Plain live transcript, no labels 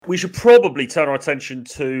we should probably turn our attention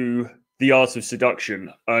to the art of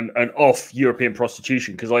seduction and off European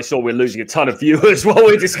prostitution, because I saw we're losing a ton of viewers while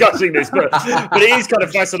we're discussing this. But it is kind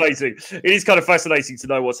of fascinating. It is kind of fascinating to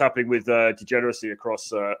know what's happening with degeneracy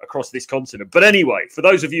across this continent. But anyway, for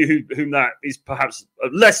those of you whom that is perhaps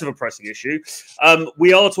less of a pressing issue,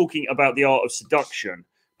 we are talking about The Art of Seduction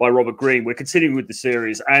by Robert Greene. We're continuing with the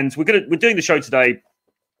series, and we're doing the show today.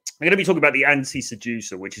 I'm going to be talking about the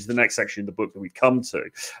anti-seducer, which is the next section in the book that we've come to.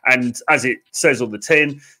 And as it says on the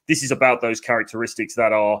tin, this is about those characteristics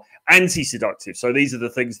that are anti-seductive. So these are the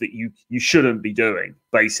things that you shouldn't be doing,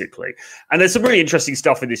 basically. And there's some really interesting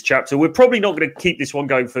stuff in this chapter. We're probably not going to keep this one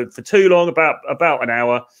going for too long, about an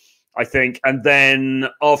hour, I think. And then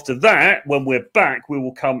after that, when we're back, we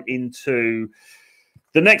will come into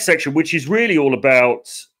the next section, which is really all about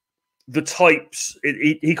the types.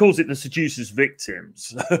 He calls it the seducer's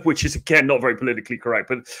victims, which is, again, not very politically correct,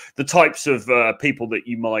 but the types of people that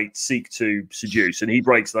you might seek to seduce, and he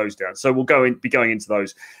breaks those down. So we'll be going into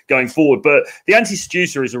those going forward. But the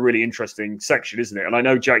anti-seducer is a really interesting section, isn't it? And I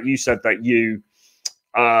know, Jack, you said that you've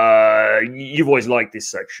always liked this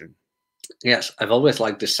section. Yes, I've always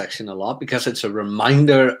liked this section a lot because it's a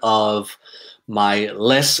reminder of my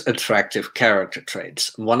less attractive character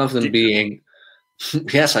traits. One of them being...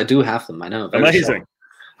 Yes, I do have them. I know. Amazing. Sure.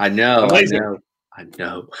 I know. Amazing. I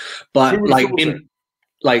know. But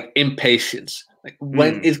like impatience. Like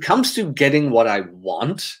when it comes to getting what I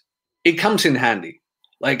want, it comes in handy.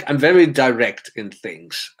 Like I'm very direct in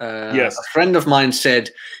things. Yes. A friend of mine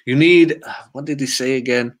said, "You need." What did he say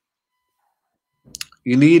again?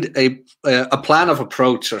 You need a plan of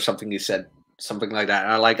approach or something. He said something like that.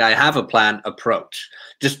 I have a plan approach.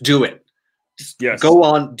 Just do it. Yes. Go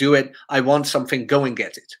on, do it. I want something, go and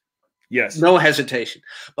get it. Yes. No hesitation.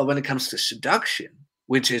 But when it comes to seduction,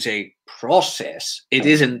 which is a process,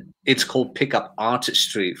 it's called pickup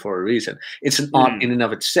artistry for a reason. It's an art in and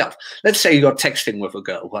of itself. Let's say you're texting with a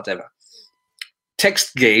girl, whatever.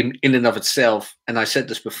 Text game in and of itself, and I said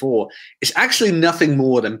this before, is actually nothing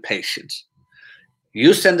more than patience.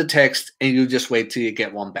 You send a text and you just wait till you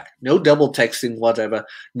get one back. No double texting, whatever.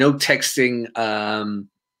 No texting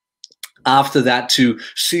after that to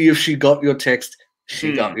see if she got your text.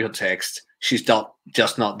 She got your text. She's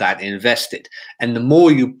just not that invested. And the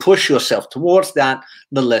more you push yourself towards that,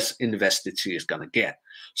 the less invested she is going to get.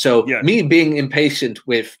 So me being impatient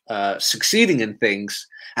with succeeding in things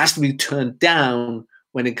has to be turned down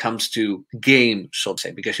when it comes to game, so to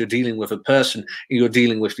say, because you're dealing with a person and you're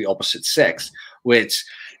dealing with the opposite sex, which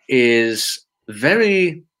is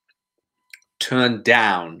very turned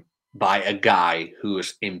down by a guy who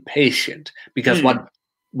is impatient, because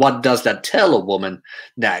what does that tell a woman?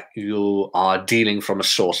 That you are dealing from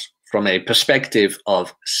a perspective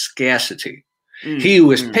of scarcity. He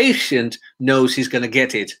who is patient knows he's going to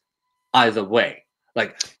get it either way.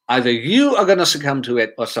 Like either you are going to succumb to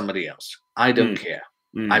it or somebody else. I don't care.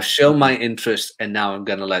 I've shown my interest, and now I'm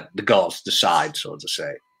going to let the gods decide, so to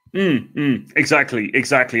say. Exactly.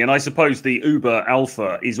 And I suppose the uber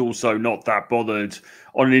alpha is also not that bothered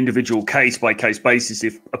on an individual case-by-case basis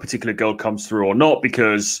if a particular girl comes through or not,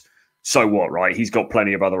 because so what, right? He's got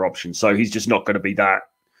plenty of other options. So he's just not going to be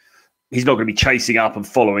he's not going to be chasing up and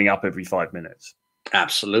following up every 5 minutes.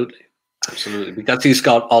 Absolutely. Because he's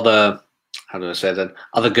got other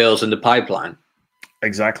girls in the pipeline.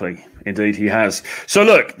 Exactly. Indeed, he has. So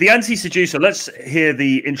look, the anti-seducer, let's hear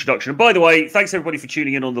the introduction. And by the way, thanks everybody for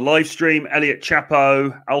tuning in on the live stream. Elliot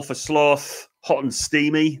Chapo, Alpha Sloth, Hot and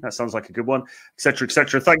Steamy. That sounds like a good one, etc.,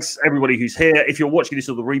 etc. Thanks everybody who's here. If you're watching this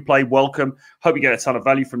on the replay, welcome. Hope you get a ton of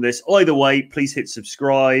value from this. Either way, please hit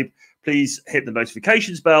subscribe. Please hit the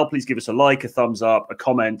notifications bell. Please give us a like, a thumbs up, a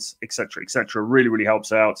comment, etc., etc. Really, really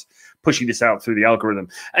helps out pushing this out through the algorithm.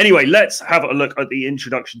 Anyway, let's have a look at the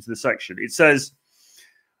introduction to the section. It says,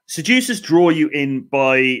 seducers draw you in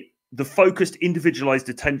by the focused, individualized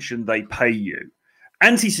attention they pay you.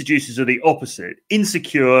 Anti-seducers are the opposite,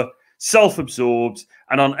 insecure, self-absorbed,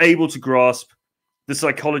 and unable to grasp the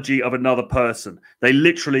psychology of another person. They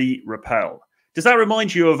literally repel. Does that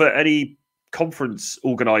remind you of any conference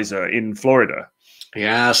organizer in Florida?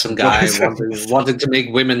 Yeah, some guy wanting to make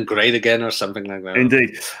women great again or something like that.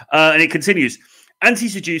 Indeed. And it continues.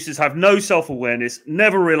 Anti-seducers have no self-awareness,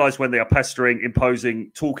 never realize when they are pestering,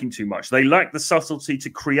 imposing, talking too much. They lack the subtlety to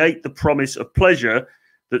create the promise of pleasure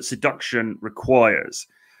that seduction requires.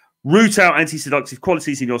 Root out anti-seductive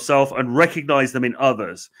qualities in yourself and recognize them in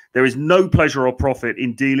others. There is no pleasure or profit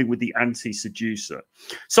in dealing with the anti-seducer.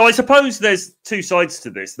 So I suppose there's two sides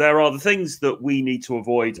to this. There are the things that we need to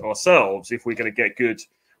avoid ourselves if we're going to get good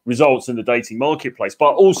results in the dating marketplace,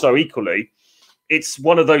 but also equally, it's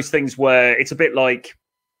one of those things where it's a bit like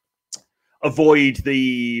avoid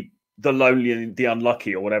the lonely and the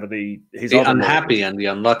unlucky, or whatever the unhappy and the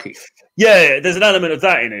unlucky. Yeah, there's an element of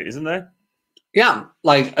that in it, isn't there? Yeah,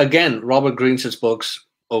 like again, Robert Greene's books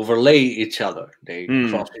overlay each other. They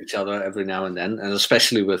cross each other every now and then, and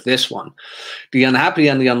especially with this one. The unhappy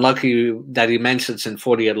and the unlucky that he mentions in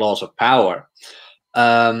 48 Laws of Power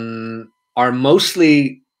are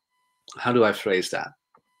mostly, how do I phrase that?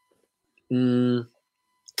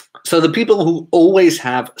 So the people who always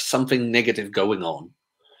have something negative going on,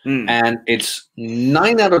 and it's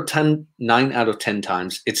 9 out of 10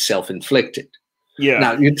 times it's self-inflicted. Yeah.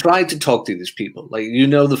 Now, you try to talk to these people. Like, you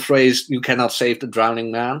know the phrase, you cannot save the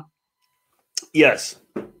drowning man? Yes.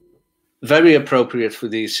 Very appropriate for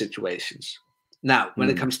these situations. Now, when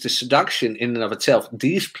it comes to seduction in and of itself,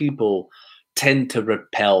 these people tend to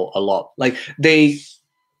repel a lot. Like, they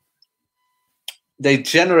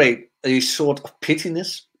generate a sort of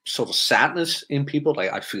pittiness, sort of sadness in people.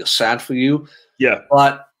 Like, I feel sad for you. Yeah.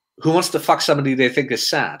 But who wants to fuck somebody they think is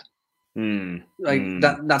sad? That's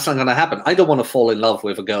not going to happen. I don't want to fall in love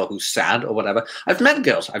with a girl who's sad or whatever. I've met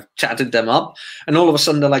girls, I've chatted them up, and all of a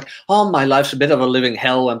sudden they're like, oh, my life's a bit of a living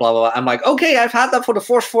hell and blah, blah, blah. I'm like, okay, I've had that for the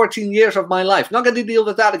first 14 years of my life. Not going to deal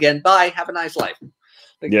with that again. Bye. Have a nice life.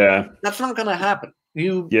 Like, yeah. That's not going to happen.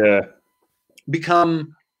 You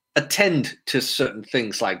become attend to certain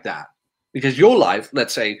things like that. Because your life,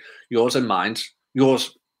 let's say yours and mine's,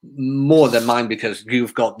 yours more than mine because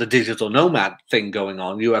you've got the digital nomad thing going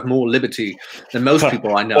on. You have more liberty than most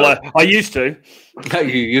people I know. Well, I used to. You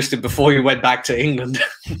used to before you went back to England.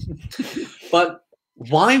 But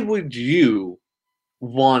why would you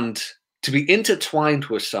want to be intertwined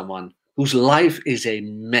with someone whose life is a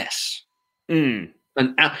mess? And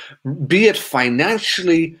be it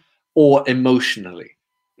financially or emotionally.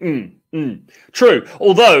 True.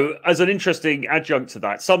 Although, as an interesting adjunct to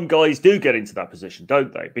that, some guys do get into that position,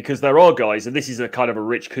 don't they? Because there are guys, and this is a kind of a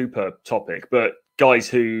Rich Cooper topic, but guys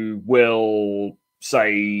who will,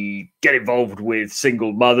 say, get involved with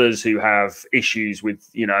single mothers who have issues with,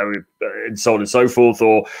 and so on and so forth,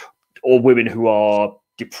 or women who are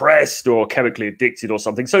depressed or chemically addicted or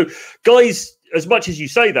something. So guys, as much as you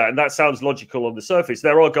say that, and that sounds logical on the surface,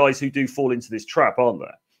 there are guys who do fall into this trap, aren't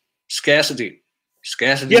there? Scarcity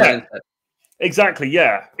mindset. Exactly.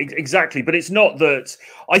 Yeah, exactly. But it's not that.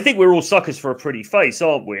 I think we're all suckers for a pretty face,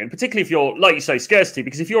 aren't we? And particularly if you're, like you say, scarcity,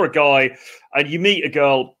 because if you're a guy and you meet a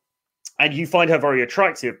girl and you find her very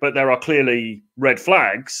attractive, but there are clearly red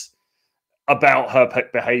flags about her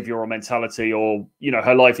behavior or mentality, or,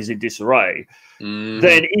 her life is in disarray,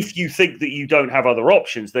 then if you think that you don't have other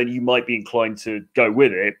options, then you might be inclined to go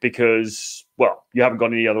with it because, well, you haven't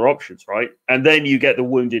got any other options, right? And then you get the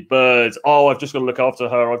wounded birds. Oh, I've just got to look after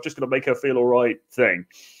her. I've just got to make her feel all right thing.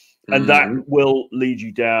 And that will lead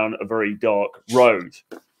you down a very dark road.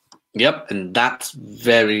 Yep. And that's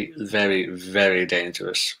very, very, very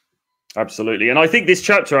dangerous. Absolutely. And I think this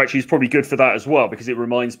chapter actually is probably good for that as well, because it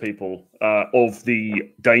reminds people of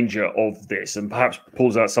the danger of this and perhaps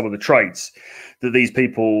pulls out some of the traits that these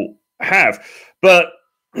people have. But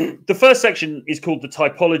the first section is called The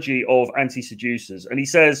Typology of Anti-Seducers. And he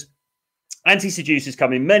says, anti-seducers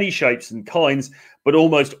come in many shapes and kinds, but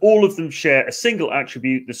almost all of them share a single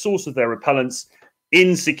attribute, the source of their repellence: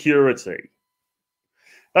 insecurity.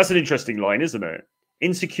 That's an interesting line, isn't it?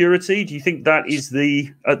 Insecurity, do you think that is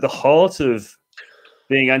at the heart of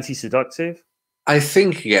being anti-seductive? I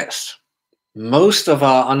think yes. Most of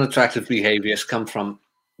our unattractive behaviors come from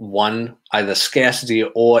one, either scarcity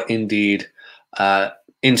or indeed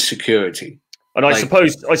insecurity. And I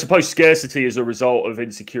suppose scarcity is a result of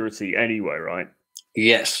insecurity anyway, right?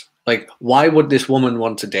 Yes. Like, why would this woman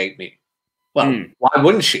want to date me? Well, why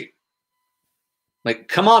wouldn't she? Like,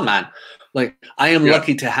 come on, man. Like, I am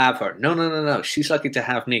lucky to have her. No. She's lucky to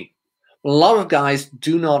have me. A lot of guys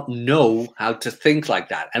do not know how to think like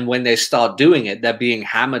that. And when they start doing it, they're being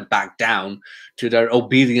hammered back down to their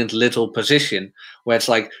obedient little position where it's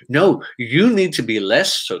like, no, you need to be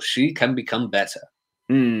less so she can become better.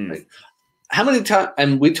 Like, how many times,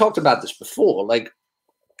 and we talked about this before, like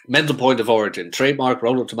mental point of origin, trademark,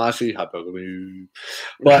 Rollo Tomasi, hypergamy.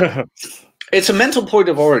 But it's a mental point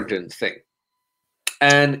of origin thing.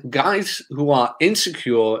 And guys who are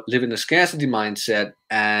insecure, live in a scarcity mindset,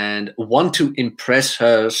 and want to impress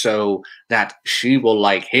her so that she will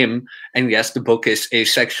like him. And yes, the book is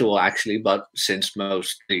asexual, actually, but since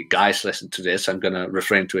mostly guys listen to this, I'm going to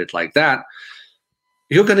refrain to it like that.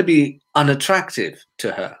 You're going to be unattractive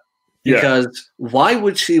to her. Because why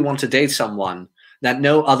would she want to date someone that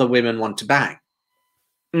no other women want to bang?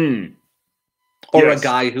 Or a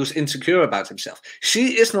guy who's insecure about himself.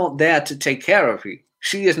 She is not there to take care of you.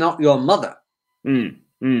 She is not your mother.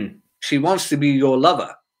 She She wants to be your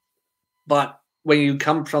lover. But when you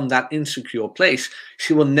come from that insecure place,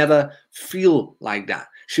 she will never feel like that.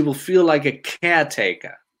 She will feel like a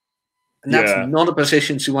caretaker. And that's not a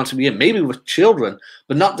position she wants to be in. Maybe with children,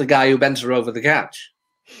 but not the guy who bends her over the couch.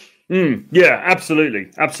 Yeah,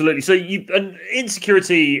 absolutely. Absolutely. So and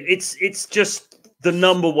insecurity, it's just the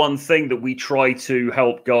number one thing that we try to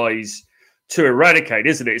help guys to eradicate,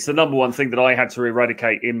 isn't it? It's the number one thing that I had to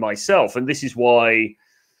eradicate in myself. And this is why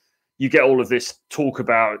you get all of this talk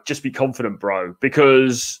about just be confident, bro,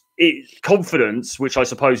 because confidence, which I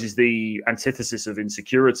suppose is the antithesis of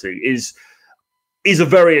insecurity, is a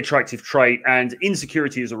very attractive trait, and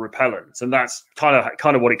insecurity is a repellent. And that's kind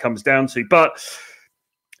of what it comes down to. But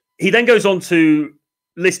he then goes on to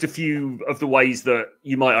list a few of the ways that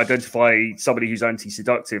you might identify somebody who's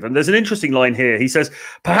anti-seductive. And there's an interesting line here. He says,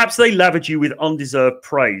 perhaps they lavish you with undeserved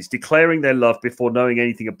praise, declaring their love before knowing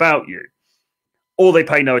anything about you, or they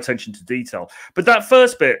pay no attention to detail. But that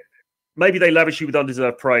first bit, maybe they lavish you with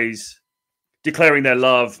undeserved praise, declaring their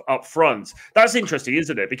love up front. That's interesting,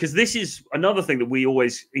 isn't it? Because this is another thing that we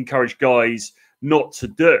always encourage guys not to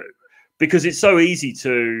do, because it's so easy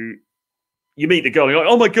to, you meet the girl, and you're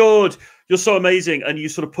like, oh my God, you're so amazing. And you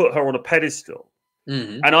sort of put her on a pedestal.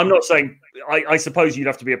 Mm-hmm. And I'm not saying, I suppose you'd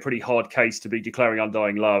have to be a pretty hard case to be declaring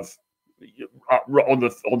undying love on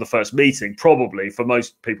the first meeting, probably, for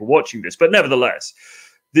most people watching this. But nevertheless,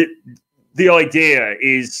 the idea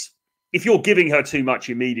is, if you're giving her too much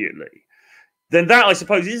immediately, then that, I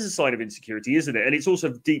suppose, is a sign of insecurity, isn't it? And it's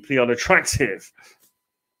also deeply unattractive.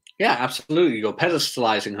 Yeah, absolutely. You're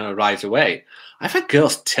pedestalizing her right away. I've had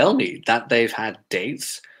girls tell me that they've had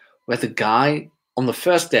dates where the guy on the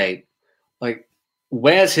first date, like,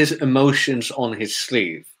 wears his emotions on his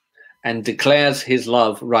sleeve and declares his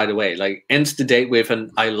love right away. Like, ends the date with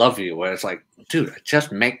an "I love you," where it's like, dude, I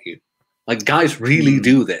just met you. Like, guys really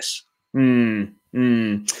do this. And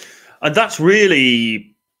that's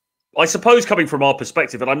really, I suppose, coming from our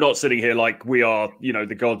perspective, and I'm not sitting here like we are,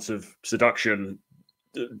 the gods of seduction,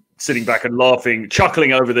 sitting back and laughing,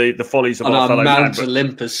 chuckling over the follies of our fellow Mount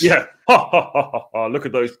Olympus. Yeah, look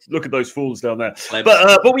at those fools down there.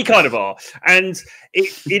 But we kind of are, and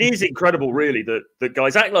it is incredible, really, that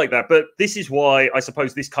guys act like that. But this is why I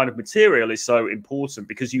suppose this kind of material is so important,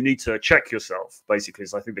 because you need to check yourself, basically,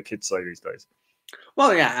 as I think the kids say these days.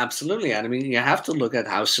 Well, yeah, absolutely. And I mean, you have to look at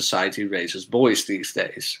how society raises boys these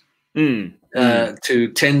days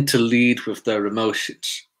to tend to lead with their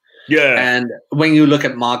emotions. Yeah. And when you look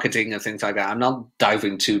at marketing and things like that, I'm not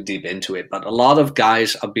diving too deep into it, but a lot of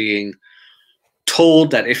guys are being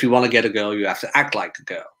told that if you want to get a girl, you have to act like a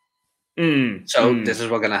girl. This is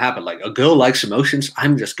what's going to happen. Like, a girl likes emotions.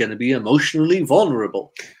 I'm just going to be emotionally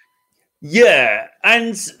vulnerable. Yeah.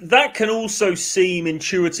 And that can also seem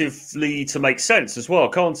intuitively to make sense as well,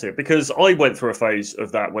 can't it? Because I went through a phase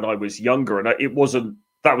of that when I was younger, and that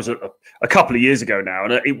was a couple of years ago now.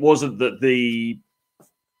 And it wasn't that the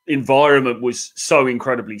environment was so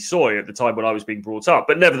incredibly soy at the time when I was being brought up,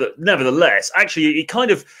 but nevertheless, actually, it kind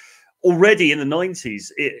of already in the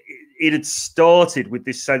 90s, it had started with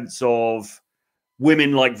this sense of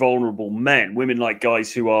women like vulnerable men, women like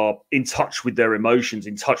guys who are in touch with their emotions,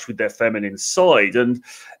 in touch with their feminine side. And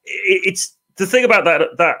it's the thing about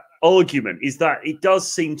that argument is that it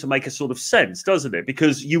does seem to make a sort of sense, doesn't it?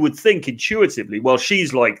 Because you would think intuitively, well,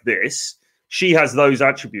 she's like this, she has those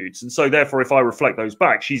attributes, and so therefore, if I reflect those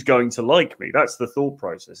back, she's going to like me. That's the thought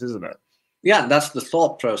process, isn't it? Yeah, that's the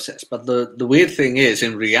thought process. But the weird thing is,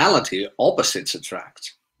 in reality, opposites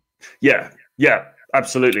attract. Yeah,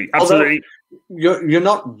 absolutely. Although you're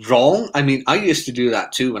not wrong. I mean, I used to do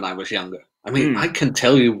that too when I was younger. I mean, I can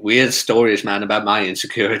tell you weird stories, man, about my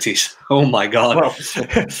insecurities. Oh my God! Well,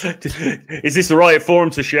 is this the right forum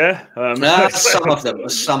to share? Some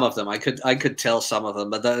of them. I could tell some of them,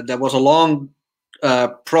 but there was a long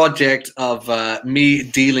project of me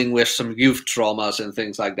dealing with some youth traumas and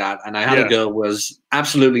things like that. And I had a girl who was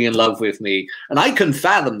absolutely in love with me, and I couldn't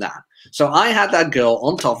fathom that. So I had that girl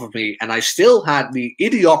on top of me, and I still had the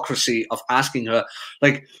idiocracy of asking her,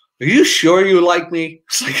 like, "Are you sure you like me?"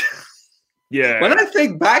 It's like. Yeah. When I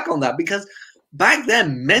think back on that, because back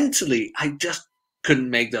then mentally I just couldn't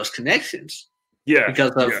make those connections. Yeah.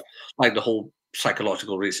 Because of like the whole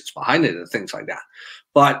psychological reasons behind it and things like that.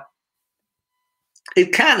 But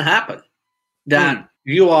it can happen that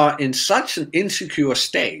you are in such an insecure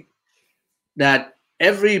state that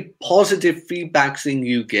every positive feedback thing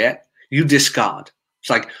you get, you discard. It's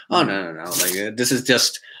like, oh no. Like, this is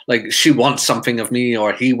just like, she wants something of me,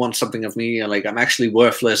 or he wants something of me, or like, I'm actually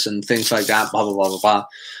worthless and things like that, blah, blah, blah, blah, blah.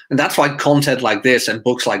 And that's why content like this and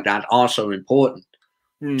books like that are so important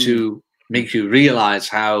to make you realize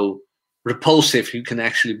how repulsive you can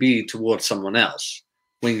actually be towards someone else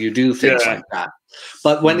when you do things like that.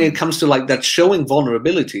 But when it comes to like that showing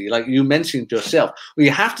vulnerability, like you mentioned yourself, well,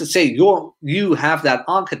 you have to say you have that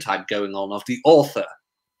archetype going on of the author.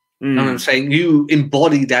 You know what I'm saying? You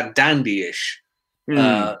embody that dandy-ish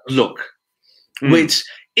look, which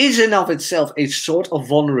is in of itself a sort of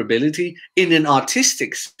vulnerability in an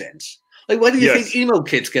artistic sense. Like, why do you think emo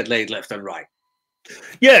kids get laid left and right?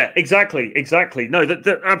 Yeah, exactly. No,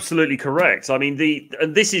 that's absolutely correct. I mean,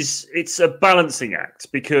 it's a balancing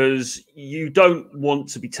act, because you don't want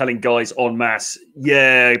to be telling guys en masse,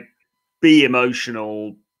 be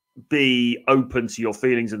emotional, be open to your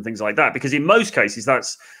feelings and things like that, because in most cases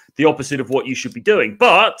that's the opposite of what you should be doing.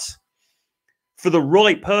 But for the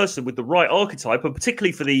right person with the right archetype, and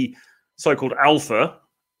particularly for the so-called alpha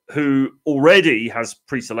who already has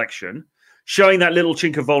pre-selection, showing that little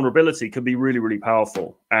chink of vulnerability can be really, really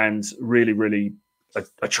powerful and really, really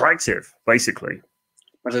attractive, basically.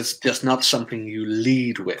 But it's just not something you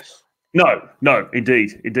lead with. No,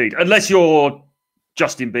 indeed. Unless you're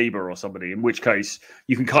Justin Bieber or somebody, in which case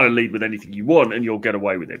you can kind of lead with anything you want and you'll get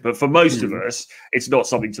away with it. But for most of us, it's not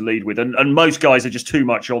something to lead with. And most guys are just too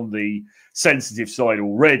much on the sensitive side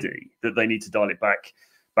already that they need to dial it back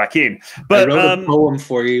in. But I wrote a poem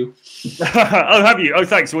for you. Oh, have you? Oh,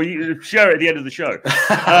 thanks. Well, you share it at the end of the show.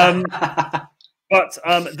 But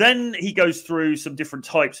then he goes through some different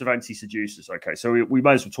types of anti-seducers. Okay, so we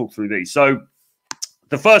may as well talk through these. So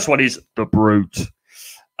the first one is the brute.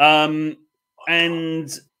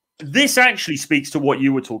 And this actually speaks to what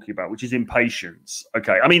you were talking about, which is impatience.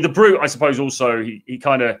 Okay, I mean, the brute, I suppose, also, he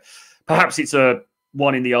kind of, perhaps it's a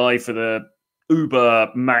one in the eye for the uber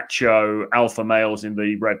macho alpha males in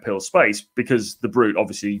the red pill space, because the brute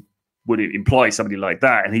obviously would imply somebody like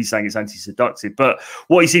that, and he's saying it's anti-seductive. But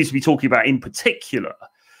what he seems to be talking about in particular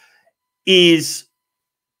is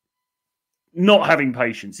not having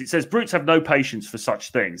patience. It says brutes have no patience for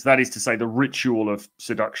such things. That is to say, the ritual of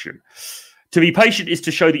seduction. To be patient is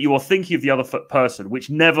to show that you are thinking of the other person, which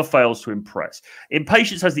never fails to impress.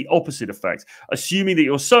 Impatience has the opposite effect, assuming that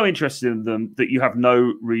you're so interested in them that you have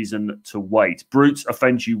no reason to wait. Brutes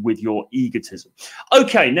offend you with your egotism.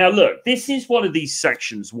 Okay, now look, this is one of these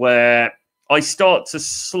sections where I start to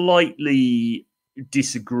slightly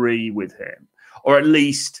disagree with him, or at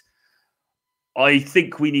least I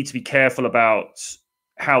think we need to be careful about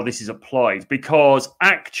how this is applied, because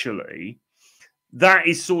actually that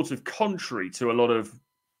is sort of contrary to a lot of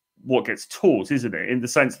what gets taught, isn't it? In the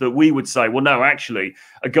sense that we would say, well, no, actually,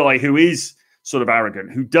 a guy who is sort of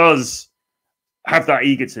arrogant, who does have that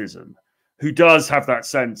egotism, who does have that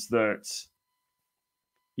sense that,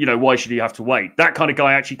 you know, why should he have to wait? That kind of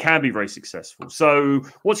guy actually can be very successful. So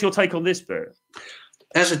what's your take on this bit?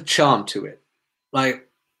 There's a charm to it. Like,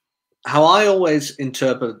 how I always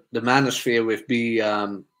interpret the manosphere with be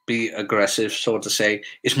aggressive, so to say,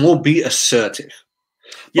 is more be assertive.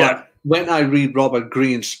 Yeah. But when I read Robert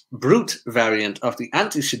Greene's brute variant of the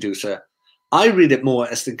anti-seducer, I read it more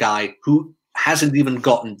as the guy who hasn't even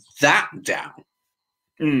gotten that down.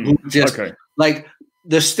 Who just, like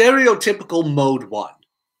the stereotypical mode one,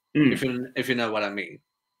 if you know what I mean.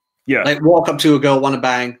 Yeah. Like walk up to a girl, want to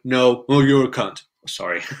bang, no, oh, you're a cunt.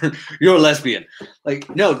 Sorry, you're a lesbian.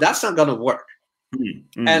 Like, no, that's not gonna work.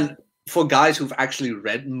 And for guys who've actually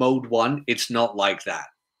read Mode 1, it's not like that.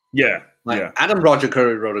 Yeah. Like Adam Roger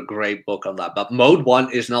Curry wrote a great book on that. But Mode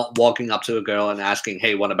 1 is not walking up to a girl and asking,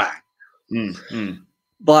 hey, want to bang?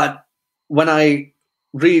 But when I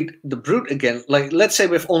read The Brute again, like let's say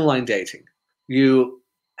with online dating, you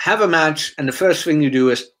have a match and the first thing you do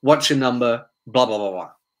is, what's your number? Blah, blah, blah,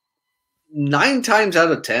 blah. 9 times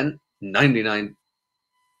out of 10, 99%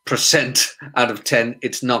 out of 10,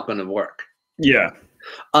 it's not going to work. Yeah.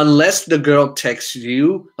 Unless the girl texts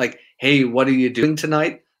you like, hey, what are you doing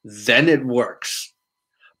tonight? Then it works.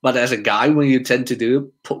 But as a guy, when you tend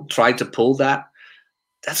to try to pull that,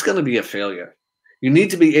 that's going to be a failure. You need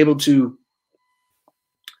to be able to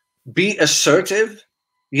be assertive,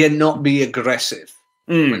 yet not be aggressive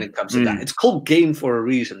when it comes to that. It's called game for a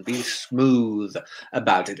reason. Be smooth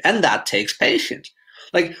about it. And that takes patience.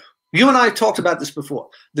 Like, you and I talked about this before.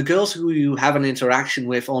 The girls who you have an interaction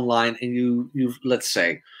with online and you've let's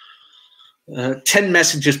say, 10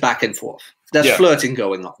 messages back and forth. There's flirting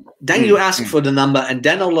going on. Then you ask for the number, and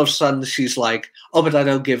then all of a sudden she's like, oh, but I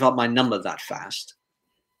don't give up my number that fast.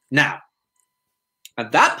 Now,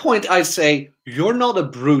 at that point, I say, you're not a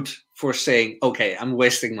brute for saying, okay, I'm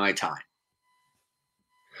wasting my time.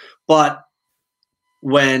 But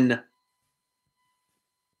when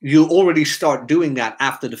you already start doing that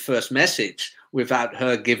after the first message without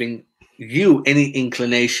her giving you any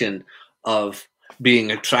inclination of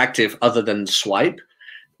being attractive other than swipe,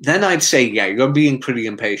 then I'd say, yeah, you're being pretty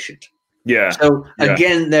impatient. Yeah. So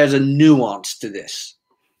again, there's a nuance to this.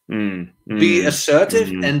 Be assertive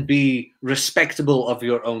and be respectable of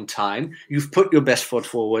your own time. You've put your best foot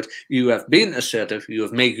forward. You have been assertive. You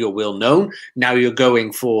have made your will known. Now you're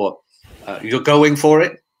going for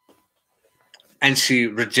it. And she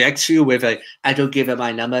rejects you with a, I don't give her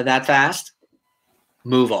my number that fast.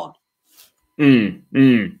 Move on.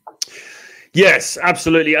 Yes,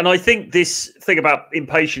 absolutely. And I think this thing about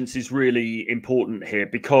impatience is really important here,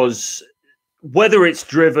 because whether it's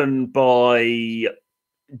driven by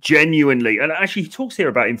genuinely, and actually he talks here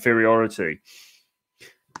about inferiority.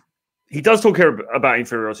 He does talk here about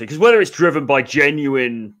inferiority, because whether it's driven by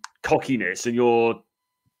genuine cockiness and you're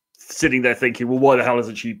sitting there thinking, well, why the hell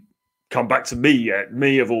hasn't she come back to me yet?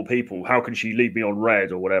 Me of all people, how can she leave me on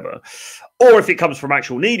red or whatever? Or if it comes from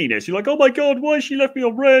actual neediness, you're like, oh my God, why has she left me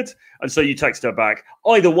on red? And so you text her back.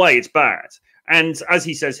 Either way, it's bad. And as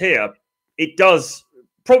he says here, it does,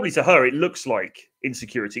 probably to her, it looks like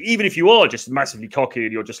insecurity, even if you are just massively cocky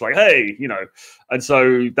and you're just like, hey, you know, and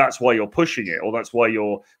so that's why you're pushing it, or that's why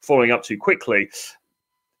you're following up too quickly.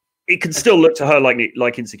 It can still look to her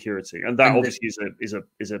like insecurity, and that obviously is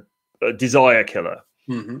a desire killer.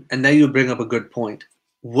 And then you bring up a good point.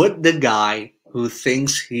 Would the guy who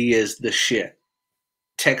thinks he is the shit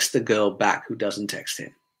text the girl back who doesn't text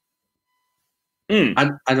him?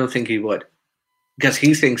 I don't think he would, because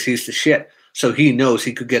he thinks he's the shit, so he knows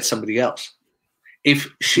he could get somebody else. If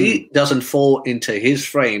she doesn't fall into his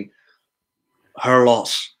frame, her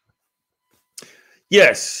loss.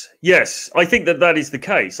 Yes. I think that is the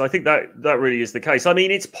case. I think that really is the case. I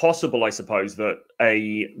mean, it's possible, I suppose, that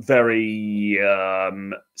a very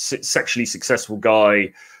sexually successful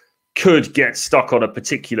guy could get stuck on a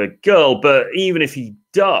particular girl, but even if he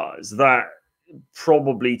does, that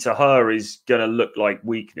probably to her is going to look like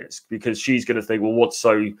weakness, because she's going to think, well, what's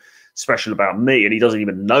so special about me? And he doesn't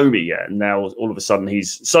even know me yet, and now all of a sudden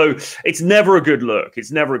so it's never a good look.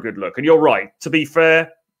 And you're right, to be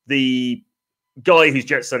fair, the guy who's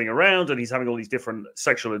jet setting around and he's having all these different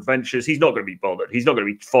sexual adventures, he's not going to be bothered. He's not going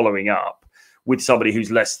to be following up with somebody who's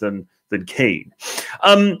less than keen.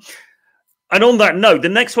 And on that note, the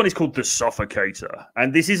next one is called The Suffocator.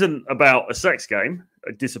 And this isn't about a sex game,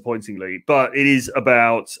 disappointingly, but it is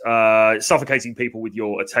about suffocating people with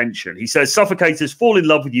your attention. He says, suffocators fall in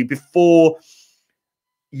love with you before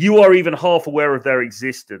you are even half aware of their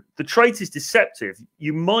existence. The trait is deceptive.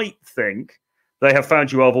 You might think they have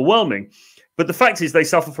found you overwhelming, but the fact is they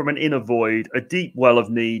suffer from an inner void, a deep well of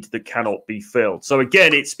need that cannot be filled. So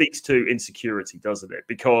again, it speaks to insecurity, doesn't it?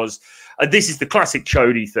 Because this is the classic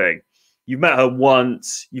chody thing. You've met her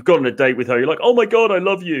once, you've gone on a date with her, you're like, oh my God, I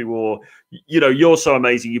love you. Or, you know, you're so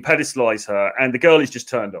amazing. You pedestalize her, and the girl is just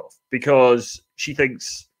turned off because she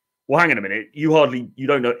thinks, well, hang on a minute, you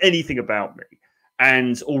don't know anything about me.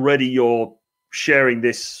 And already you're sharing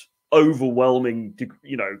this overwhelming,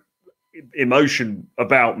 you know, emotion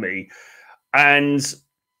about me. And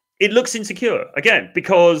it looks insecure again,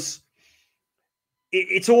 because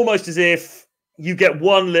it's almost as if you get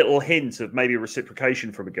one little hint of maybe a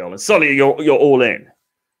reciprocation from a girl, and suddenly you're all in.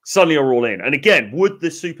 Suddenly you're all in. And again, would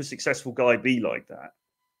the super successful guy be like that?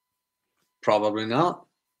 Probably not.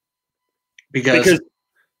 Because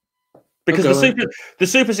the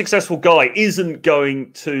super successful guy isn't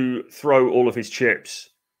going to throw all of his chips.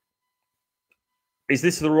 Is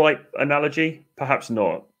this the right analogy? Perhaps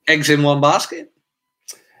not. Eggs in one basket?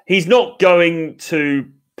 He's not going to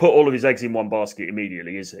put all of his eggs in one basket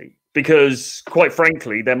immediately, is he? Because, quite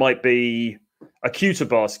frankly, there might be a cuter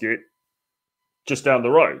basket just down the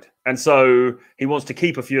road. And so he wants to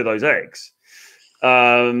keep a few of those eggs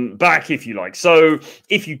back, if you like. So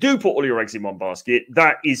if you do put all your eggs in one basket,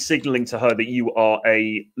 that is signaling to her that you are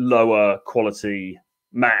a lower quality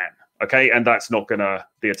man, okay? And that's not going to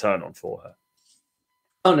be a turn on for her.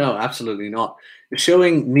 Oh, no, absolutely not. You're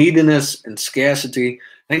showing neediness and scarcity.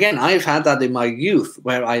 And again, I've had that in my youth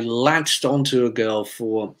where I latched onto a girl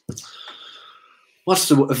for, what's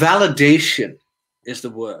the word? Validation is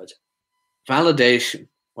the word. Validation.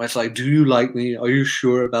 Where it's like, do you like me? Are you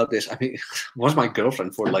sure about this? I mean, was my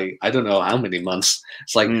girlfriend for like, I don't know how many months.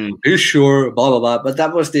 It's like, are you sure? Blah, blah, blah. But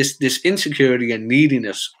that was this insecurity and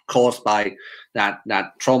neediness caused by that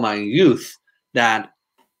trauma in youth that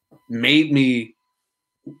made me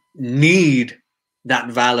need that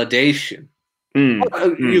validation.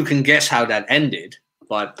 You can guess how that ended,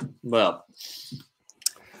 but well,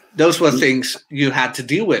 those were things you had to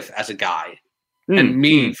deal with as a guy. And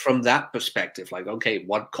me from that perspective, like, okay,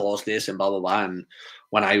 what caused this and blah blah blah, and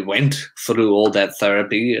when I went through all that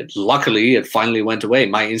therapy, luckily it finally went away.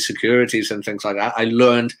 My insecurities and things like that, I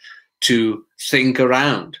learned to think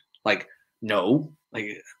around, like, no,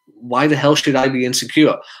 like, why the hell should I be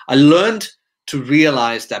insecure? I learned to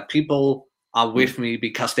realize that people are with me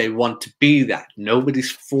because they want to be that.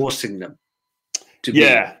 Nobody's forcing them to be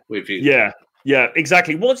with you. Yeah,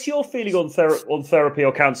 exactly. What's your feeling on therapy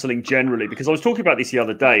or counseling generally? Because I was talking about this the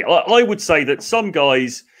other day. I would say that some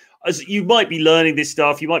guys, as you might be learning this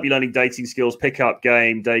stuff, you might be learning dating skills, pickup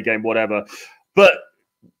game, day game, whatever. But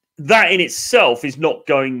that in itself is not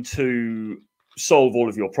going to solve all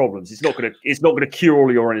of your problems. It's not going to cure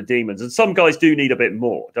all your inner demons. And some guys do need a bit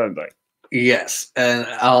more, don't they? Yes, and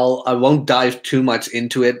I won't dive too much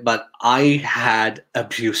into it, but I had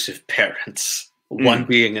abusive parents. One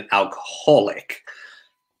being an alcoholic.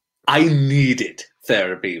 I needed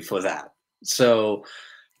therapy for that. So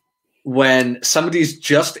when somebody's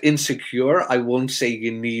just insecure, I won't say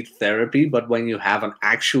you need therapy, but when you have an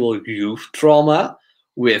actual youth trauma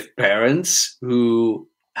with parents who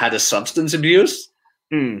had a substance abuse,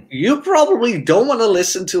 you probably don't want to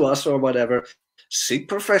listen to us or whatever. Seek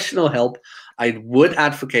professional help. I would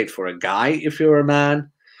advocate for a guy if you're a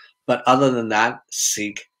man, but other than that,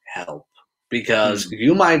 seek help. Because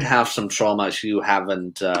you might have some traumas you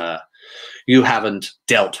haven't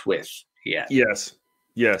dealt with yet. Yes.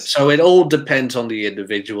 So it all depends on the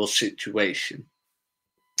individual situation.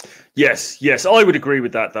 Yes, I would agree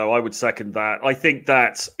with that, though. I would second that. I think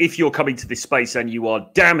that if you're coming to this space and you are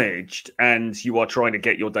damaged and you are trying to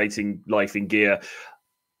get your dating life in gear,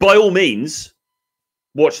 by all means,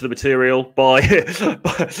 watch the material by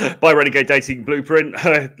Renegade Dating Blueprint,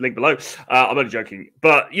 link below. I'm only joking,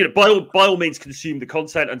 but by all means, consume the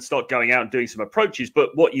content and start going out and doing some approaches. But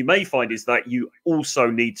what you may find is that you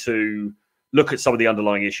also need to look at some of the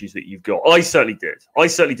underlying issues that you've got. I certainly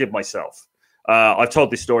did myself. I've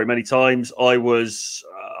told this story many times. I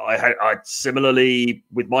had similarly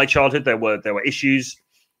with my childhood. There were issues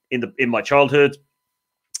in my childhood.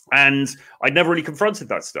 And I never really confronted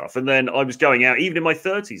that stuff. And then I was going out, even in my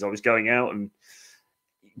 30s, I was going out and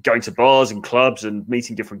going to bars and clubs and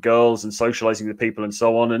meeting different girls and socializing with people and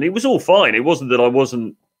so on. And it was all fine. It wasn't that I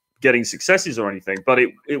wasn't getting successes or anything, but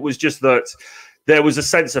it was just that there was a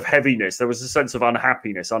sense of heaviness. There was a sense of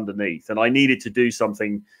unhappiness underneath. And I needed to do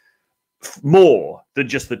something more than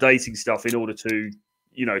just the dating stuff in order to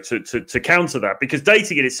to counter that, because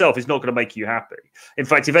dating in itself is not going to make you happy. In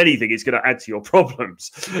fact, if anything, it's going to add to your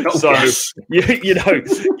problems. You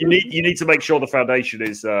need to make sure the foundation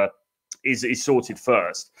is sorted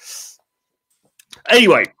first.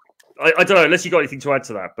 Anyway, I don't know unless you got anything to add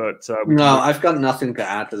to that, but no, I've got nothing to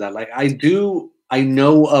add to that. Like I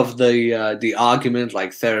know of the argument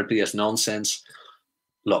like therapy is nonsense.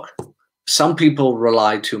 Look, some people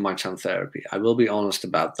rely too much on therapy. I will be honest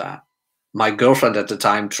about that. My girlfriend at the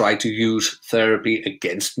time tried to use therapy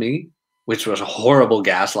against me, which was a horrible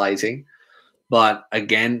gaslighting. But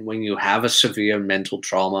again, when you have a severe mental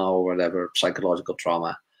trauma or whatever, psychological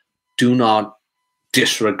trauma, do not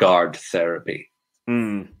disregard therapy.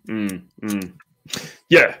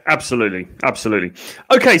 Yeah, absolutely.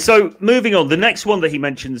 Okay, so moving on. The next one that he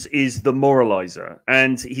mentions is the moralizer.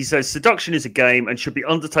 And he says, seduction is a game and should be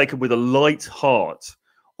undertaken with a light heart.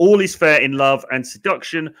 All is fair in love and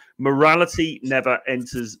seduction. Morality never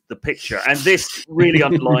enters the picture. And this really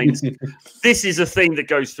underlines, this is a thing that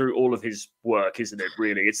goes through all of his work, isn't it,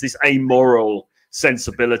 really? It's this amoral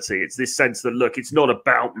sensibility. It's this sense that, look, it's not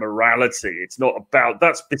about morality. It's not about,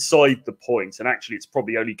 that's beside the point. And actually, it's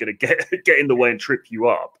probably only going to get in the way and trip you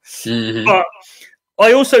up. Mm-hmm. But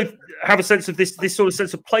I also have a sense of this sort of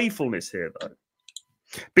sense of playfulness here, though.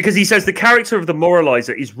 Because he says the character of the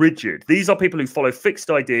moralizer is rigid. These are people who follow fixed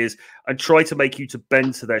ideas and try to make you to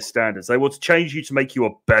bend to their standards. They want to change you to make you a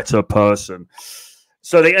better person.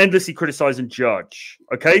 So they endlessly criticize and judge.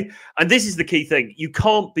 Okay? And this is the key thing. You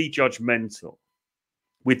can't be judgmental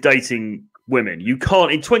with dating women. You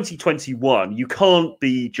can't, in 2021, you can't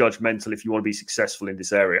be judgmental if you want to be successful in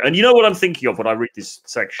this area. And you know what I'm thinking of when I read this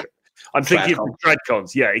section? I'm thinking of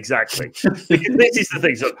Dreadcons. Yeah, exactly. Because this is the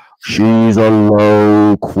thing. So, she's a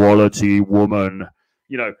low quality woman.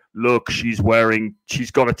 Look, she's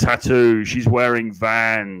got a tattoo. She's wearing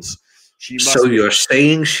Vans. So you're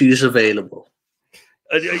saying she's available?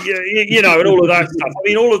 And all of that stuff. I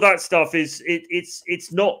mean, all of that stuff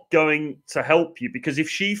it's not going to help you, because if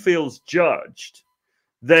she feels judged,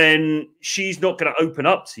 then she's not going to open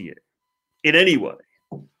up to you in any way.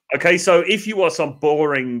 Okay, so if you are some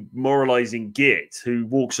boring, moralizing git who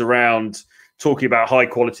walks around talking about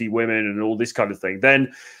high-quality women and all this kind of thing,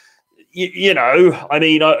 then, you know, I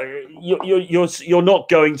mean, you're not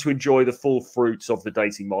going to enjoy the full fruits of the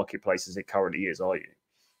dating marketplace as it currently is, are you?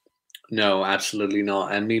 No, absolutely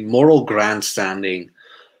not. I mean, moral grandstanding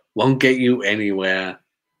won't get you anywhere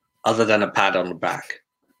other than a pat on the back.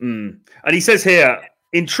 And he says here,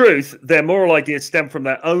 in truth, their moral ideas stem from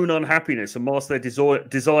their own unhappiness and mask their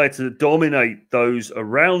desire to dominate those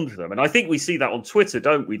around them. And I think we see that on Twitter,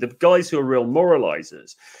 don't we? The guys who are real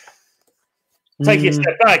moralizers. Taking a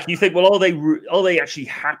step back, you think, well, are they actually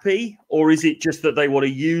happy, or is it just that they want to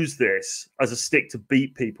use this as a stick to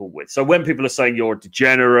beat people with? So when people are saying you're a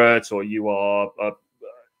degenerate, or you are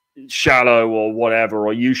shallow, or whatever,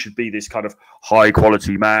 or you should be this kind of high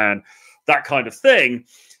quality man, that kind of thing,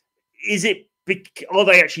 are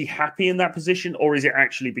they actually happy in that position, or is it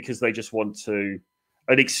actually because they just want an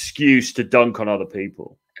excuse to dunk on other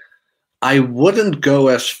people? I wouldn't go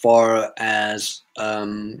as far as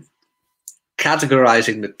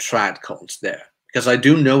categorizing the tradcons there, because I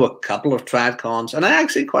do know a couple of tradcons, and I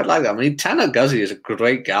actually quite like them. I mean, Tanner Guzzi is a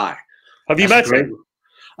great guy. Have you met him?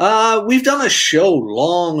 We've done a show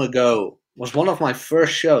long ago. It was one of my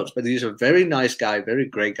first shows, but he's a very nice guy, very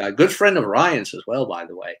great guy, good friend of Ryan's as well, by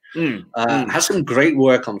the way. Has some great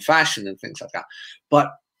work on fashion and things like that.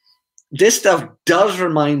 But this stuff does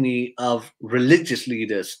remind me of religious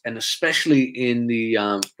leaders, and especially in the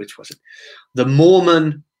the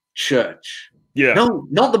Mormon church. Yeah. No,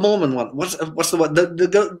 not the Mormon one. What's the one?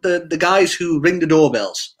 The guys who ring the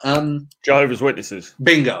doorbells. Jehovah's Witnesses.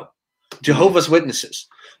 Bingo. Jehovah's Witnesses.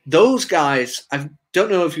 Those guys, I don't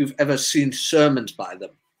know if you've ever seen sermons by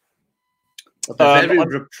them. But they're very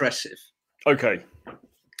repressive. Okay.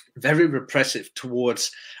 Very repressive towards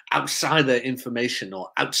outsider information or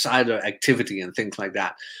outsider activity and things like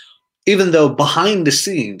that. Even though behind the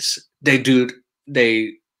scenes they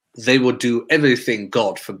will do everything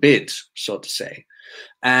God forbids, so to say.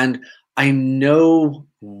 And I know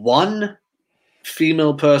one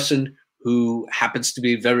female person who happens to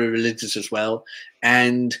be very religious as well,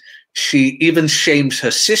 and she even shames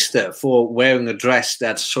her sister for wearing a dress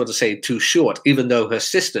that's, so to say, too short, even though her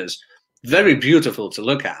sister's very beautiful to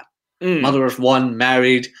look at. Mother of one,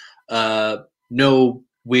 married, no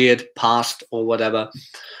weird past or whatever.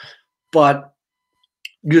 But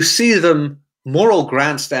you see them moral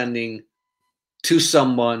grandstanding to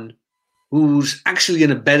someone who's actually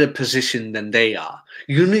in a better position than they are.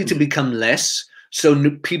 You need to become less so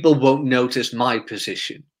people won't notice my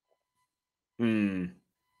position.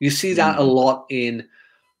 You see that a lot in,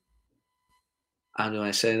 how do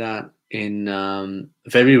I say that? In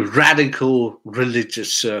very radical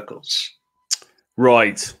religious circles.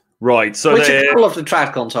 Right. So which a couple of the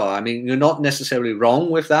tradcons are. I mean, you're not necessarily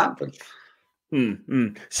wrong with that, but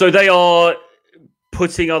so they are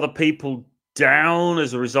putting other people down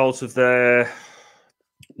as a result of their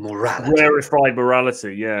morality, rarefied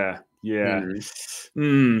morality. Yeah.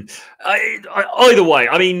 Either way,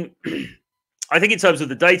 I mean, I think in terms of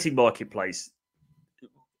the dating marketplace,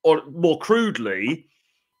 or more crudely,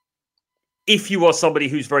 if you are somebody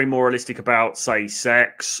who's very moralistic about, say,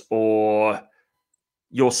 sex, or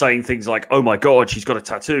you're saying things like, oh my God, she's got a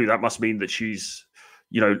tattoo, that must mean that she's,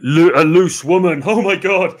 a loose woman. Oh my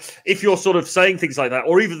God. If you're sort of saying things like that,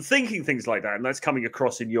 or even thinking things like that, and that's coming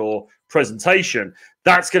across in your presentation,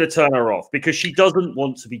 that's going to turn her off, because she doesn't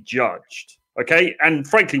want to be judged. Okay. And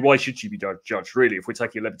frankly, why should she be judged, really, if we're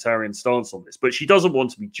taking a libertarian stance on this? But she doesn't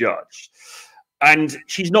want to be judged. And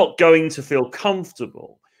she's not going to feel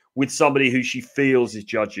comfortable with somebody who she feels is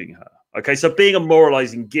judging her. Okay. So being a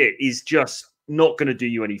moralizing git is just not going to do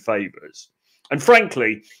you any favors. And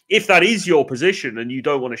frankly, if that is your position and you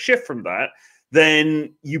don't want to shift from that,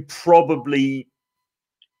 then you probably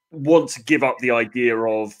want to give up the idea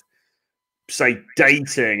of, say,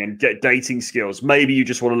 dating and get dating skills. Maybe you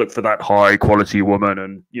just want to look for that high quality woman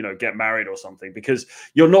and, get married or something, because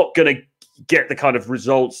you're not going to get the kind of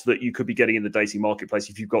results that you could be getting in the dating marketplace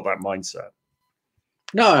if you've got that mindset.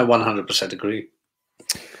 No, I 100% agree.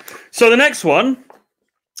 So the next one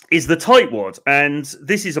is the tightwad, and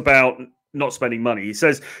this is about not spending money. He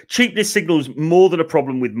says, cheapness signals more than a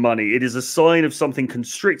problem with money. It is a sign of something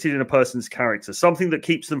constricted in a person's character, something that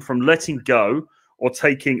keeps them from letting go or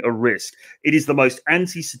taking a risk. It is the most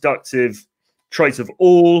anti-seductive trait of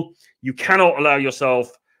all. You cannot allow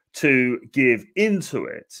yourself to give into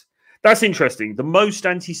it. That's interesting. The most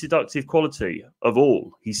anti-seductive quality of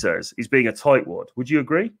all, he says, is being a tightwad. Would you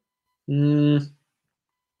agree?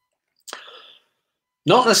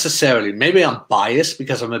 Not necessarily. Maybe I'm biased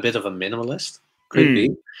because I'm a bit of a minimalist. Could be.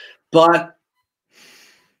 But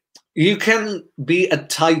you can be a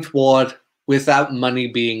tightwad without money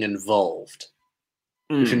being involved,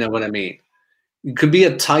 if you know what I mean. You could be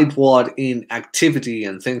a tightwad in activity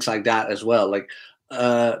and things like that as well. Like,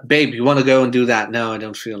 babe, you want to go and do that? No, I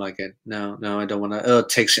don't feel like it. No, I don't want to. Oh, it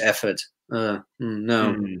takes effort. No,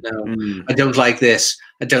 I don't like this.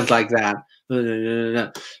 I don't like that.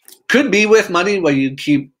 No. Could be with money where you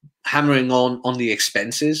keep hammering on the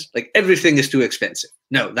expenses. Like, everything is too expensive.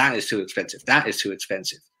 No, that is too expensive. That is too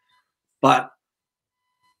expensive. But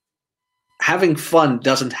having fun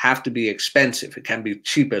doesn't have to be expensive. It can be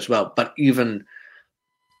cheap as well. But even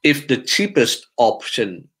if the cheapest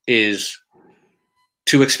option is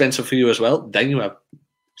too expensive for you as well, then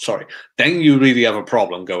you really have a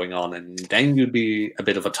problem going on, and then you'd be a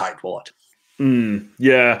bit of a tightwad.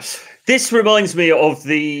 Yeah. This reminds me of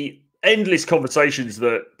the endless conversations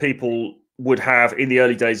that people would have in the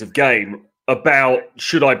early days of game about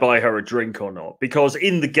should I buy her a drink or not? Because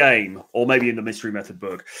in the game, or maybe in the Mystery Method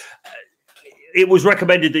book, it was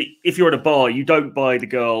recommended that if you're at a bar, you don't buy the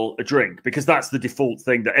girl a drink, because that's the default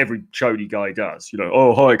thing that every chody guy does. You know,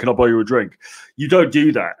 oh, hi, can I buy you a drink? You don't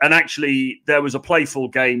do that. And actually, there was a playful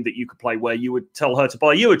game that you could play where you would tell her to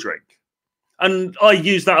buy you a drink. And I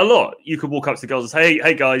use that a lot. You could walk up to the girls and say,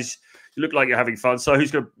 hey guys, you look like you're having fun. So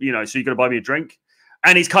who's going to, so you're going to buy me a drink?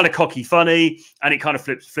 And it's kind of cocky funny, and it kind of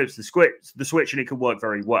flips the switch, and it can work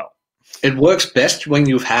very well. It works best when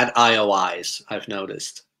you've had IOIs, I've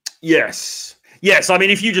noticed. Yes. I mean,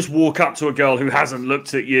 if you just walk up to a girl who hasn't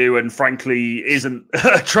looked at you and frankly isn't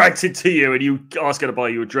attracted to you, and you ask her to buy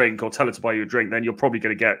you a drink or tell her to buy you a drink, then you're probably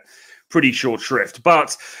going to get pretty short shrift.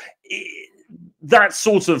 But that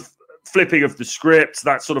sort of flipping of the script,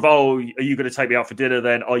 that sort of, oh, are you going to take me out for dinner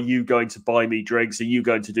then? Are you going to buy me drinks? Are you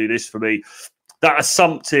going to do this for me? That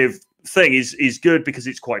assumptive thing is good because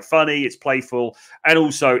it's quite funny, it's playful, and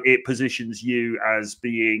also it positions you as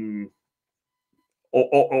being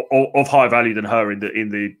of higher value than her in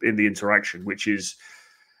the interaction, which is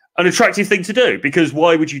an attractive thing to do. Because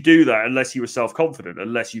why would you do that unless you were self-confident,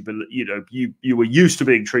 unless you were used to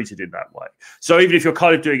being treated in that way? So even if you're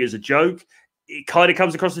kind of doing it as a joke, it kind of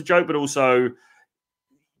comes across as a joke, but also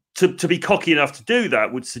to be cocky enough to do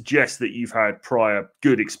that would suggest that you've had prior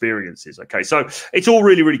good experiences. Okay, so it's all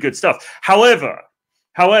really, really good stuff. However,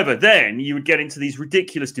 then you would get into these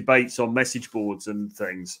ridiculous debates on message boards and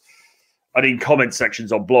things, and in comment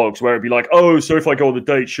sections on blogs, where it'd be like, oh, so if I go on the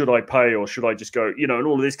date, should I pay or should I just go, and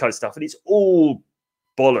all of this kind of stuff. And it's all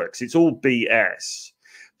bollocks. It's all BS.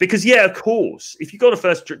 Because, yeah, of course, if you got a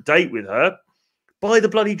first date with her, buy the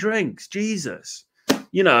bloody drinks. Jesus.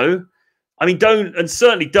 I mean,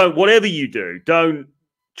 certainly don't, whatever you do, don't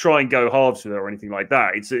try and go halves with her or anything like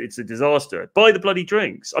that. It's a disaster. Buy the bloody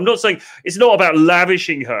drinks. I'm not saying, it's not about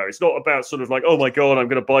lavishing her. It's not about sort of like, oh my God, I'm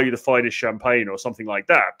going to buy you the finest champagne or something like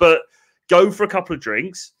that. But go for a couple of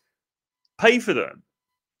drinks, pay for them.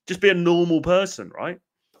 Just be a normal person, right?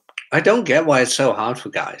 I don't get why it's so hard for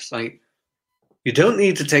guys. Like, you don't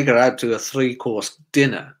need to take her out to a 3-course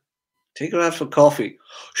dinner. Take her out for coffee.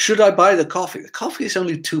 Should I buy the coffee? The coffee is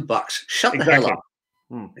only $2. Shut the hell up.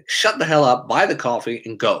 Shut the hell up, buy the coffee,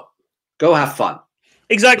 and go. Go have fun.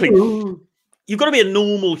 Exactly. You've got to be a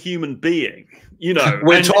normal human being,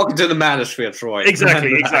 We're talking to the manosphere, Troy.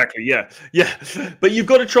 Exactly, yeah. But you've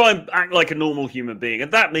got to try and act like a normal human being,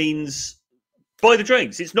 and that means buy the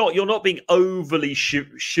drinks. You're not being overly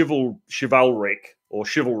chivalric or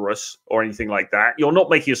chivalrous or anything like that. You're not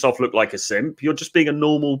making yourself look like a simp. You're just being a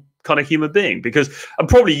normal kind of human being. And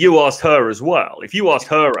probably you asked her as well. If you asked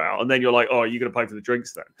her out and then you're like, oh, are you going to pay for the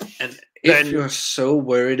drinks then? And if you're so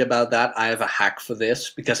worried about that, I have a hack for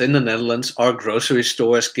this. Because in the Netherlands, our grocery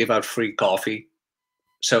stores give out free coffee.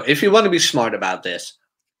 So if you want to be smart about this,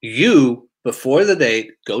 you, before the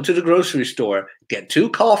date, go to the grocery store, get 2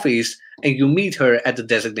 coffees, and you meet her at the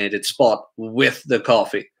designated spot with the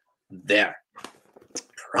coffee. There.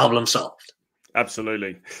 Problem solved.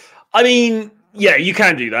 Absolutely. I mean, yeah, you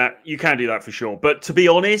can do that. You can do that for sure. But to be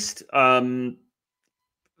honest,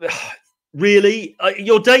 really,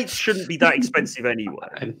 your dates shouldn't be that expensive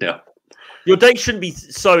anyway. No. Your dates shouldn't be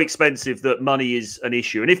so expensive that money is an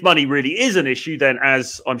issue. And if money really is an issue, then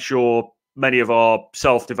as I'm sure many of our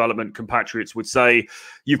self-development compatriots would say,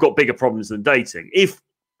 you've got bigger problems than dating. If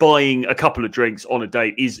buying a couple of drinks on a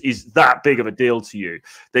date is that big of a deal to you,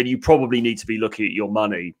 then you probably need to be looking at your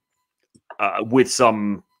money with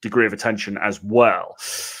some degree of attention as well.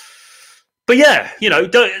 But yeah,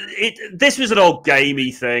 this was an old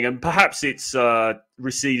gamey thing, and perhaps it's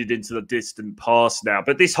receded into the distant past now.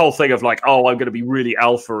 But this whole thing of like, oh, I'm going to be really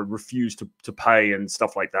alpha and refuse to pay and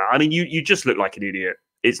stuff like that. I mean, you just look like an idiot.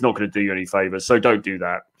 It's not going to do you any favors, so don't do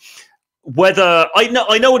that. Whether I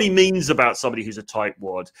know what he means about somebody who's a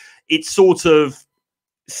tightwad, it sort of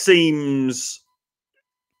seems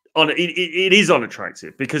it is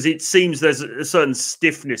unattractive because it seems there's a certain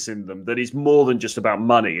stiffness in them that is more than just about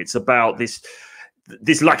money. It's about this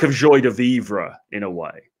lack of joie de vivre in a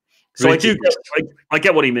way. So I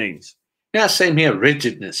get what he means. Yeah, same here.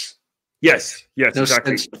 Rigidness. Yes,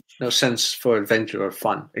 exactly. No sense for adventure or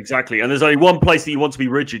fun. Exactly. And there's only one place that you want to be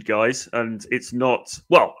rigid, guys, and it's not.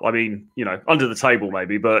 Well, I mean, under the table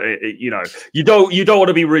maybe, but you don't want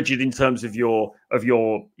to be rigid in terms of your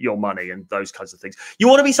money and those kinds of things. You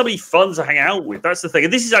want to be somebody fun to hang out with. That's the thing.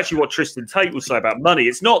 And this is actually what Tristan Tate will say about money.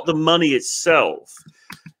 It's not the money itself,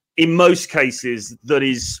 in most cases, that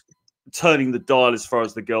is turning the dial as far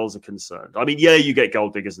as the girls are concerned. I mean, yeah, you get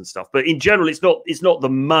gold diggers and stuff, but in general, it's not the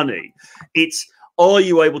money. It's, are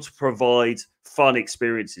you able to provide fun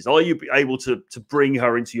experiences? Are you able to bring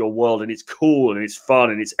her into your world, and it's cool and it's fun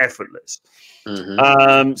and it's effortless?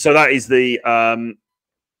 Mm-hmm. So that is the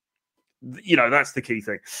that's the key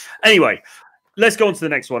thing. Anyway, let's go on to the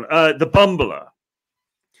next one. The bumbler.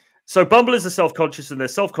 So bumblers are self-conscious, and their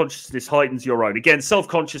self-consciousness heightens your own. Again,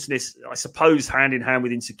 self-consciousness, I suppose, hand in hand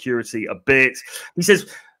with insecurity a bit. He says,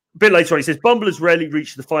 a bit later on, he says, bumblers rarely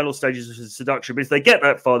reach the final stages of seduction, but if they get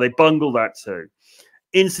that far, they bungle that too.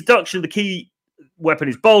 In seduction, the key weapon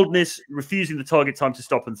is boldness, refusing the target time to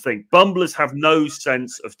stop and think. Bumblers have no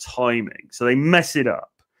sense of timing, so they mess it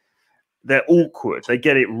up. They're awkward. They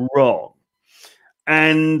get it wrong.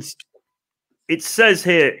 And it says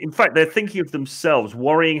here, in fact, they're thinking of themselves,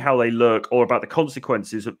 worrying how they look or about the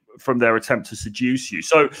consequences from their attempt to seduce you.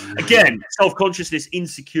 So again, self-consciousness,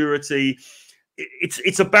 insecurity,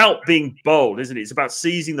 it's about being bold, isn't it? It's about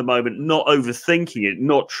seizing the moment, not overthinking it,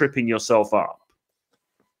 not tripping yourself up.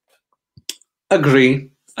 Agree.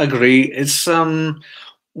 It's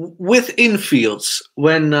with infields,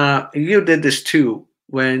 when you did this too,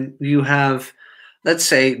 when you have, let's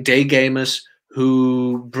say, day gamers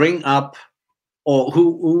who bring up or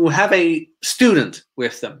who have a student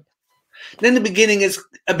with them. Then the beginning is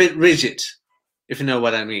a bit rigid, if you know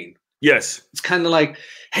what I mean. Yes. It's kind of like,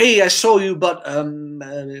 hey, I saw you, but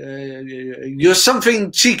you're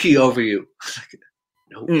something cheeky over you.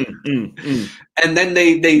 No. And then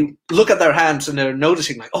they look at their hands and they're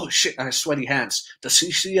noticing, like, oh shit, I have sweaty hands. Does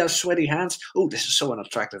he see I have sweaty hands? Oh, this is so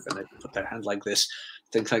unattractive. And they put their hand like this,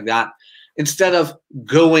 things like that. Instead of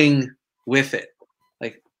going with it.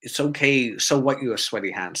 It's okay. So what? You have sweaty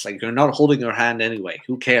hands. Like, you're not holding her hand anyway.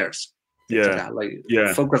 Who cares?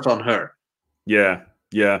 Focus on her. Yeah.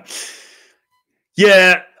 I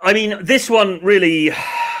mean, this one really.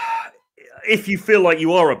 If you feel like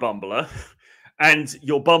you are a bumbler, and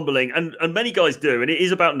you're bumbling, and many guys do, and it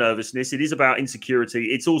is about nervousness. It is about insecurity.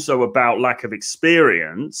 It's also about lack of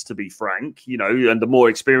experience. To be frank, and the more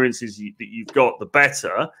experiences that you've got, the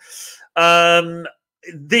better.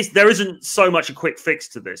 There isn't so much a quick fix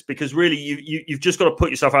to this, because really you've just got to put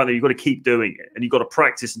yourself out there. You've got to keep doing it, and you've got to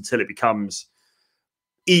practice until it becomes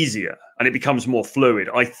easier and it becomes more fluid.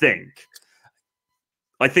 I think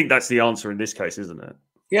that's the answer in this case, isn't it?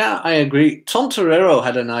 Yeah, I agree. Tom Torero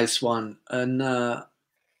had a nice one, and of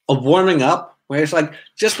warming up, where it's like,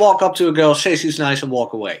 just walk up to a girl, say she's nice, and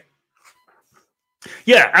walk away.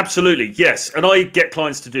 Yeah, absolutely. Yes, and I get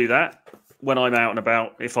clients to do that when I'm out and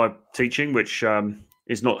about, if I'm teaching, which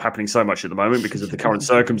is not happening so much at the moment because of the current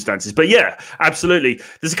circumstances. But yeah, absolutely.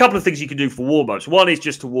 There's a couple of things you can do for warm-ups. One is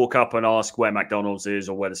just to walk up and ask where McDonald's is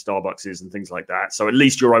or where the Starbucks is and things like that. So at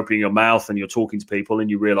least you're opening your mouth and you're talking to people and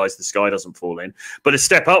you realize the sky doesn't fall in. But a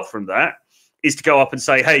step up from that is to go up and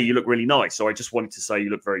say, hey, you look really nice. Or I just wanted to say you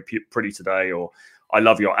look very pretty today, or I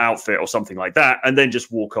love your outfit, or something like that. And then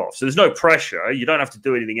just walk off. So there's no pressure. You don't have to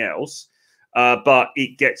do anything else. But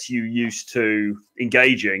it gets you used to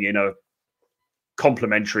engaging in a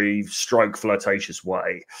complimentary stroke flirtatious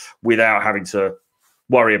way without having to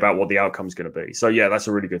worry about what the outcome is going to be. So yeah, that's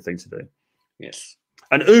a really good thing to do. Yes.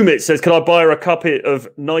 And Umit says, can I buy her a cup of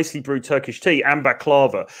nicely brewed Turkish tea and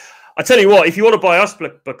baklava? I tell you what, if you want to buy us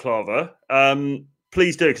baklava,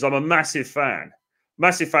 please do, because I'm a massive fan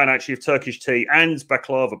actually of Turkish tea and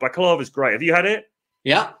baklava. Baklava is great. Have you had it?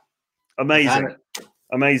 Yeah. Amazing.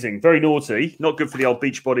 Amazing. Very naughty. Not good for the old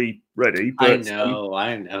Beachbody ready. But,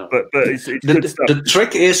 I know. But it's good stuff. The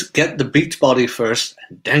trick is get the Beachbody first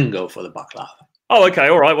and then go for the baklava. Oh, okay.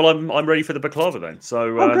 All right. Well, I'm ready for the baklava then. So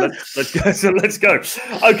let's go. So let's go.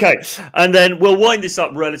 Okay. And then we'll wind this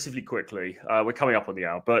up relatively quickly. We're coming up on the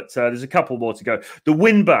hour, but there's a couple more to go. The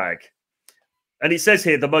windbag. And it says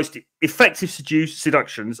here, the most effective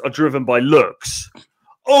seductions are driven by looks.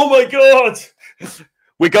 Oh, my God.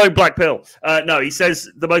 We're going black pill. No, he says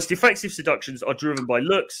the most effective seductions are driven by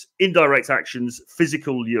looks, indirect actions,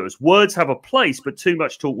 physical lures. Words have a place, but too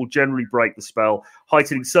much talk will generally break the spell,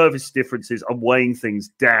 heightening surface differences and weighing things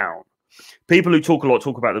down. People who talk a lot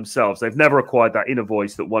talk about themselves. They've never acquired that inner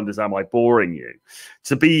voice that wonders, am I boring you?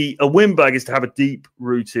 To be a windbag is to have a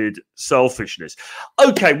deep-rooted selfishness.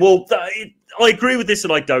 Okay, well, I agree with this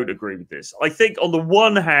and I don't agree with this. I think on the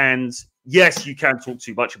one hand, yes, you can talk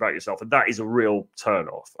too much about yourself, and that is a real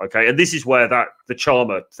turn-off, okay? And this is where the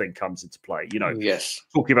charmer thing comes into play, you know? Yes.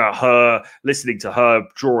 Talking about her, listening to her,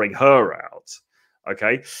 drawing her out,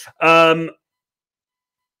 okay? On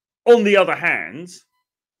the other hand,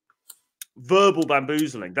 verbal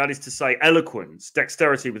bamboozling, that is to say eloquence,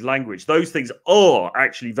 dexterity with language, those things are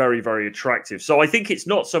actually very, very attractive. So I think it's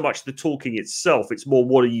not so much the talking itself, it's more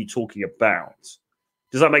what are you talking about?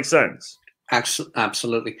 Does that make sense?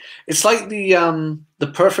 Absolutely. It's like the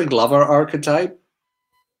perfect lover archetype.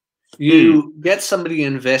 You get somebody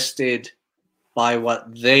invested by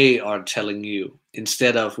what they are telling you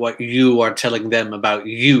instead of what you are telling them about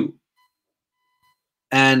you.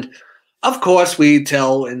 And of course, we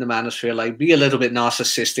tell in the manosphere, like, be a little bit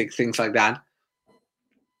narcissistic, things like that,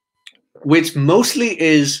 which mostly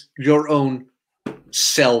is your own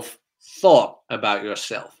self-thought about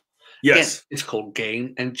yourself. Yes. Again, it's called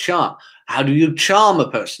game and charm. How do you charm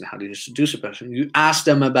a person? How do you seduce a person? You ask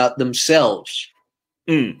them about themselves.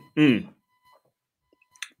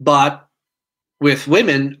 But with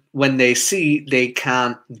women, when they see they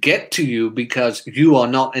can't get to you because you are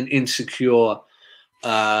not an insecure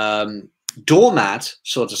doormat,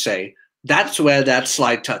 so to say, that's where that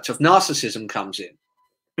slight touch of narcissism comes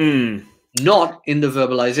in. Not in the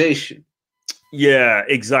verbalization. Yeah,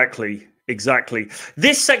 exactly.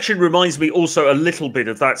 This section reminds me also a little bit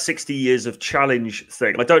of that 60 years of challenge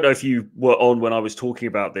thing. I don't know if you were on when I was talking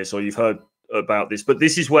about this or you've heard about this, but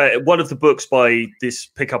this is where one of the books by this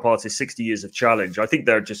pickup artist, 60 Years of Challenge, I think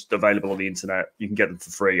they're just available on the internet. You can get them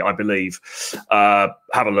for free, I believe. Have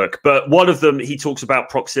a look. But one of them, he talks about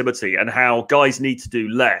proximity and how guys need to do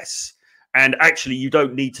less. And actually, you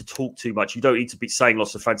don't need to talk too much. You don't need to be saying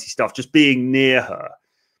lots of fancy stuff. Just being near her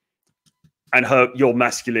and your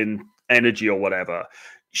masculine energy or whatever,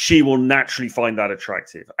 she will naturally find that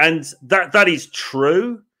attractive. And that is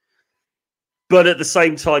true. But at the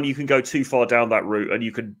same time, you can go too far down that route and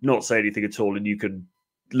you could not say anything at all and you can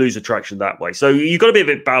lose attraction that way. So you've got to be a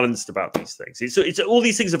bit balanced about these things. It's all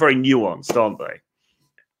these things are very nuanced, aren't they?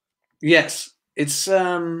 Yes. It's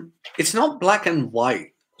not black and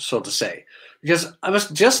white, so to say. Because I was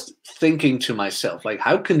just thinking to myself, like,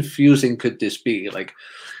 how confusing could this be? Like,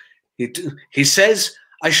 he says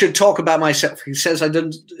I should talk about myself. He says I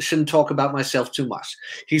shouldn't talk about myself too much.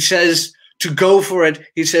 He says to go for it.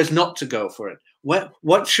 He says not to go for it.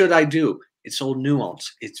 What should I do? It's all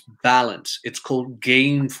nuance. It's balance. It's called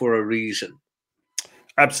game for a reason.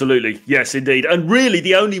 Absolutely. Yes, indeed. And really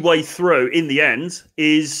the only way through in the end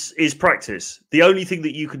is practice. The only thing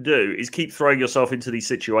that you can do is keep throwing yourself into these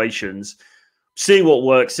situations, seeing what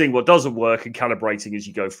works, seeing what doesn't work, and calibrating as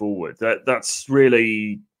you go forward. That's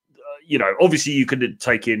really, obviously you can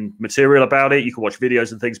take in material about it. You can watch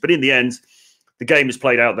videos and things, but in the end, the game is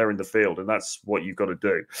played out there in the field, and that's what you've got to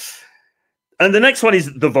do. And the next one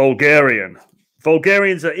is the vulgarian.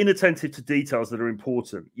 Vulgarians are inattentive to details that are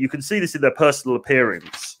important. You can see this in their personal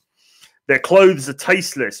appearance. Their clothes are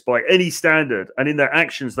tasteless by any standard, and in their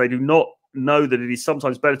actions, they do not know that it is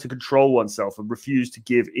sometimes better to control oneself and refuse to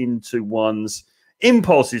give in to one's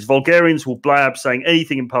impulses. Vulgarians will blab, saying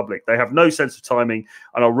anything in public. They have no sense of timing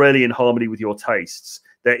and are rarely in harmony with your tastes.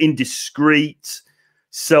 They're indiscreet,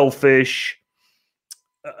 selfish,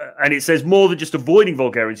 and it says more than just avoiding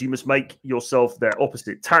vulgarians, you must make yourself their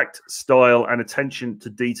opposite. Tact, style, and attention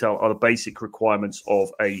to detail are the basic requirements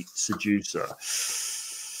of a seducer.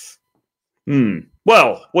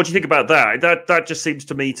 Well, what do you think about that? That just seems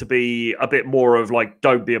to me to be a bit more of like,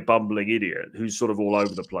 don't be a bumbling idiot who's sort of all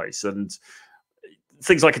over the place. And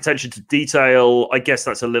things like attention to detail, I guess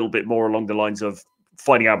that's a little bit more along the lines of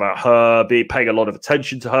finding out about her, paying a lot of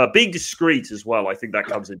attention to her, being discreet as well. I think that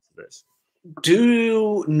comes into this. Do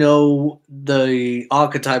you know the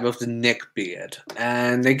archetype of the neckbeard?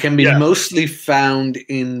 And they can be mostly found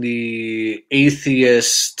in the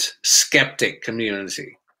atheist skeptic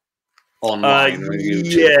community online or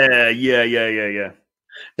YouTube. Yeah.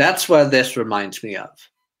 That's what this reminds me of.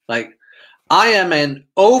 Like, I am an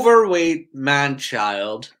overweight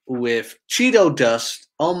man-child with Cheeto dust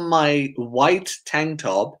on my white tank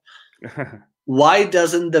top. Why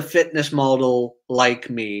doesn't the fitness model like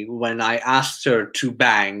me when I asked her to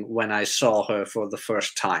bang when I saw her for the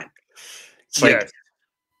first time? It's like,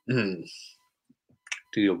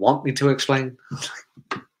 Do you want me to explain?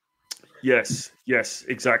 Yes,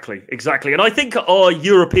 exactly. And I think our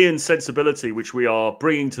European sensibility, which we are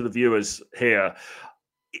bringing to the viewers here,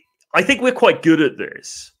 I think we're quite good at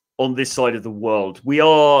this on this side of the world. We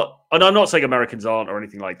are, and I'm not saying Americans aren't or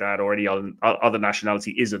anything like that, or any other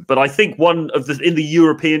nationality isn't, but I think in the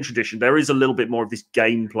European tradition, there is a little bit more of this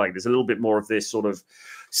gameplay. There's a little bit more of this sort of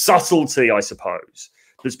subtlety, I suppose,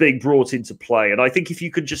 that's being brought into play. And I think if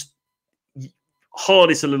you could just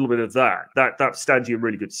harness a little bit of that stands you in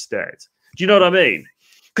really good stead. Do you know what I mean?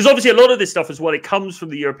 Because obviously a lot of this stuff as well, it comes from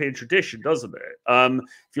the European tradition, doesn't it?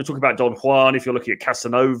 If you're talking about Don Juan, if you're looking at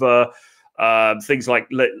Casanova, things like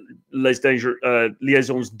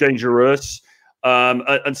Liaisons Dangereuses,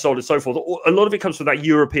 and so on and so forth. A lot of it comes from that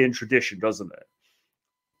European tradition, doesn't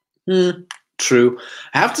it? True.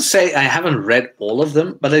 I have to say I haven't read all of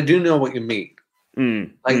them, but I do know what you mean.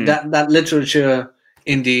 That literature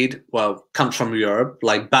indeed, well, comes from Europe.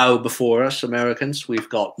 Like, bow before us, Americans. We've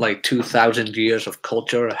got like 2,000 years of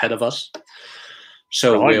culture ahead of us.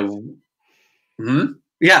 So behind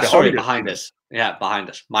us. Yeah, behind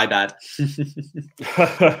us. My bad.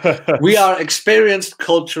 We are experienced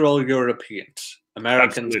cultural Europeans.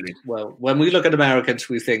 Americans. Absolutely. Well, when we look at Americans,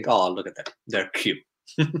 we think, oh, look at them. They're cute.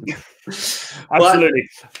 Absolutely.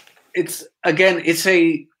 It's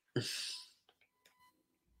a...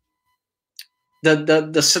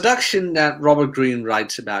 The seduction that Robert Greene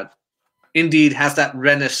writes about indeed has that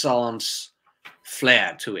Renaissance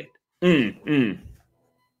flair to it.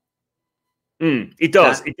 It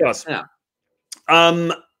does. Yeah.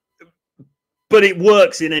 But it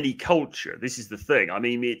works in any culture. This is the thing. I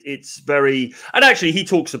mean, it's very, and actually, he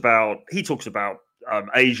talks about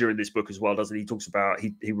Asia in this book as well, doesn't he? He talks about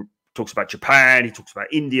Japan. He talks about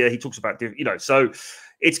India. He talks about so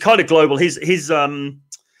it's kind of global.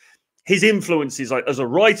 His influences as a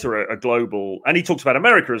writer are global, and he talks about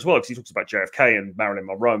America as well, because he talks about JFK and Marilyn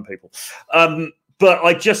Monroe and people. But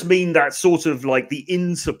I just mean that sort of like the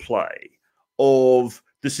interplay of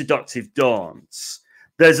the seductive dance.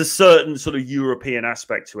 There's a certain sort of European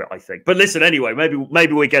aspect to it, I think. But listen, anyway,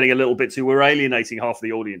 maybe we're getting a little bit we're alienating half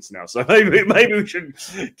the audience now. So maybe we should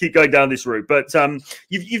keep going down this route. But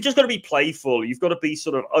you've just got to be playful. You've got to be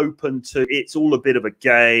sort of open to, it's all a bit of a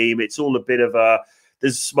game. It's all a bit of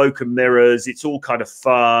there's smoke and mirrors. It's all kind of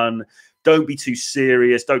fun. Don't be too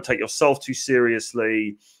serious. Don't take yourself too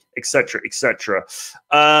seriously, etc., etc.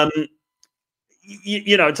 Take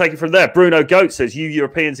it from there. Bruno Goat says, you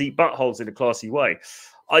Europeans eat buttholes in a classy way.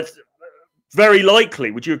 Very likely.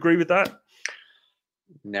 Would you agree with that?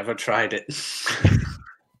 Never tried it.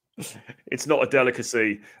 It's not a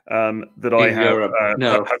delicacy that I have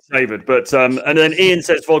savoured. But and then Ian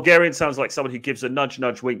says, Vulgarian sounds like someone who gives a nudge,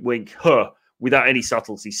 nudge, wink, wink, without any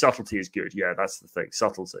subtlety. Subtlety is good. Yeah, that's the thing.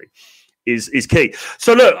 Subtlety is key.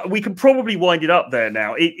 So look, we can probably wind it up there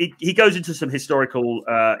now. He goes into some historical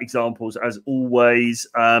examples as always.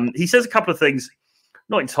 He says a couple of things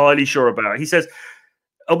not entirely sure about. He says,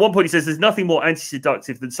 at one point, he says, there's nothing more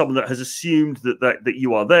anti-seductive than someone that has assumed that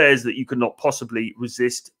you are theirs, that you could not possibly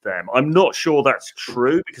resist them. I'm not sure that's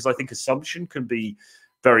true, because I think assumption can be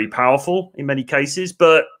very powerful in many cases.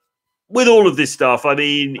 But with all of this stuff, I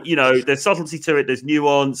mean, there's subtlety to it, there's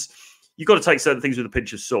nuance. You've got to take certain things with a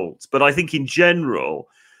pinch of salt. But I think in general,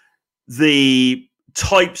 the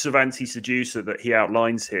types of anti-seducer that he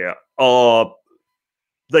outlines here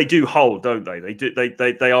they do hold, don't they?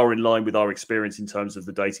 They are in line with our experience in terms of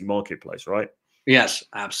the dating marketplace, right? Yes,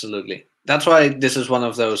 absolutely. That's why this is one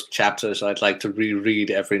of those chapters I'd like to reread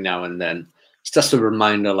every now and then. It's just a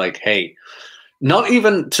reminder, like, hey, not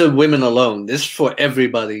even to women alone. This is for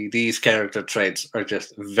everybody. These character traits are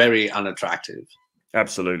just very unattractive.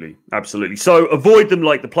 Absolutely. So avoid them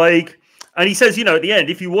like the plague. And he says, at the end,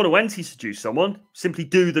 if you want to anti-seduce someone, simply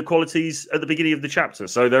do the qualities at the beginning of the chapter.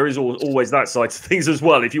 So there is always that side of things as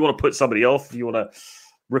well. If you want to put somebody off, if you want to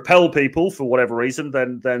repel people for whatever reason,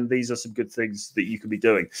 then these are some good things that you can be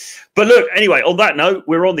doing. But look, anyway, on that note,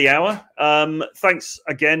 we're on the hour. Thanks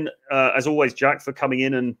again, as always, Jack, for coming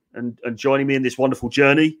in and joining me in this wonderful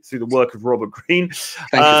journey through the work of Robert Greene.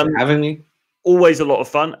 Thank you for having me. Always a lot of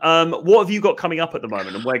fun. What have you got coming up at the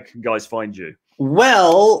moment, and where can guys find you?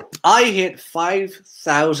 Well, I hit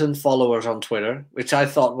 5,000 followers on Twitter, which I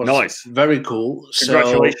thought was nice. Very cool.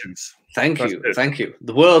 Congratulations. So, thank you.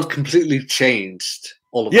 The world completely changed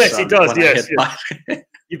all of a sudden. Yes, it does. Yes.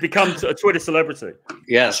 You've become a Twitter celebrity.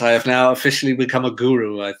 Yes, I have now officially become a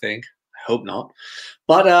guru, I think. I hope not.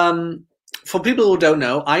 But for people who don't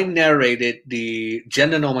know, I narrated the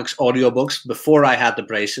Gendernomics audiobooks before I had the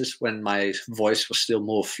braces, when my voice was still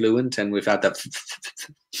more fluent and without that.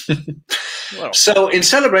 Well, So in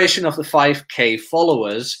celebration of the 5K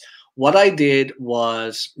followers, what I did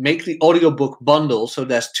was make the audiobook bundle. So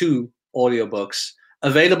there's 2 audiobooks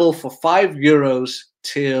available for €5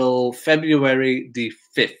 till February the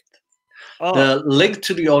 5th. The link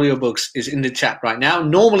to the audiobooks is in the chat right now.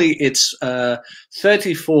 Normally it's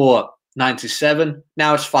 $34.97.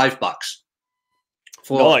 Now it's $5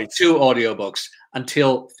 for nice. 2 audiobooks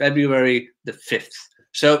until February the 5th.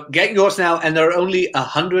 So get yours now, and there are only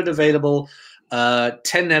 100 available.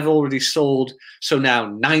 10 have already sold, so now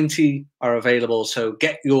 90 are available. So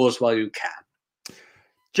get yours while you can.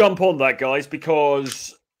 Jump on that, guys,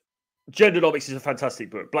 because Gendernomics is a fantastic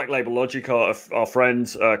book. Black Label Logic, our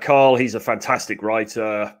friend Carl, he's a fantastic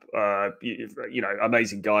writer,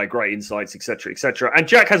 amazing guy, great insights, etc., etc. And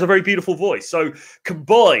Jack has a very beautiful voice. So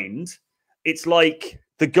combined, it's like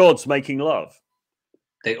the gods making love.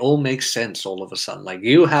 They all make sense all of a sudden. Like,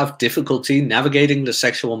 you have difficulty navigating the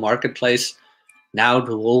sexual marketplace. Now it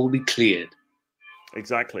will all be cleared.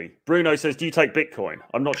 Exactly. Bruno says, do you take Bitcoin?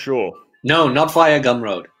 I'm not sure. No, not via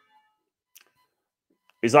Gumroad.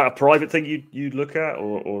 Is that a private thing you look at,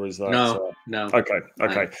 or is that no? Okay.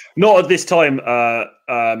 Not at this time,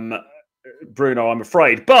 Bruno, I'm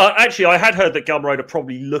afraid. But actually, I had heard that Gumroad are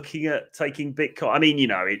probably looking at taking Bitcoin. I mean,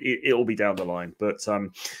 it'll be down the line, but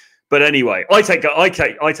anyway, I take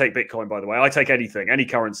Bitcoin. By the way, I take anything, any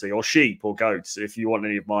currency, or sheep, or goats. If you want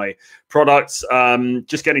any of my products,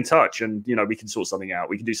 just get in touch, and we can sort something out.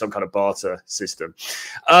 We can do some kind of barter system.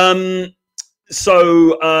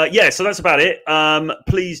 So that's about it.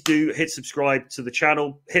 Please do hit subscribe to the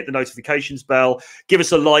channel, hit the notifications bell, give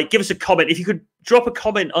us a like, give us a comment. If you could drop a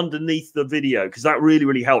comment underneath the video, because that really,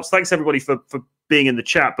 really helps. Thanks everybody for being in the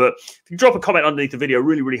chat, but if you drop a comment underneath the video, it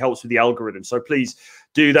really, really helps with the algorithm. So please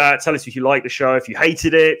do that. Tell us if you like the show, if you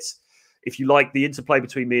hated it, if you like the interplay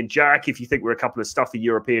between me and Jack, if you think we're a couple of stuffy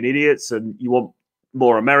European idiots and you want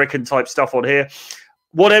more American type stuff on here.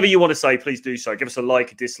 Whatever you want to say, please do so. Give us a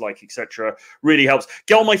like, a dislike, etc. Really helps.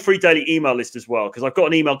 Get on my free daily email list as well, because I've got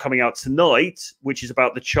an email coming out tonight, which is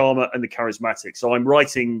about the charmer and the charismatic. So I'm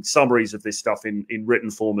writing summaries of this stuff in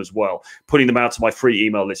written form as well, putting them out to my free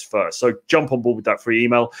email list first. So jump on board with that free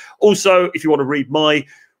email. Also, if you want to read my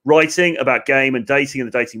writing about game and dating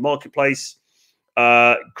and the dating marketplace,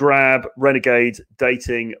 grab Renegade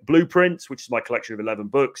Dating Blueprint, which is my collection of 11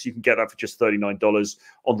 books. You can get that for just $39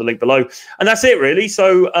 on the link below. And that's it, really.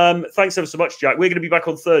 So thanks ever so much, Jack. We're going to be back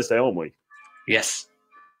on Thursday, aren't we? Yes.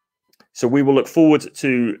 So we will look forward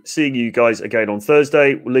to seeing you guys again on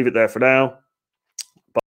Thursday. We'll leave it there for now.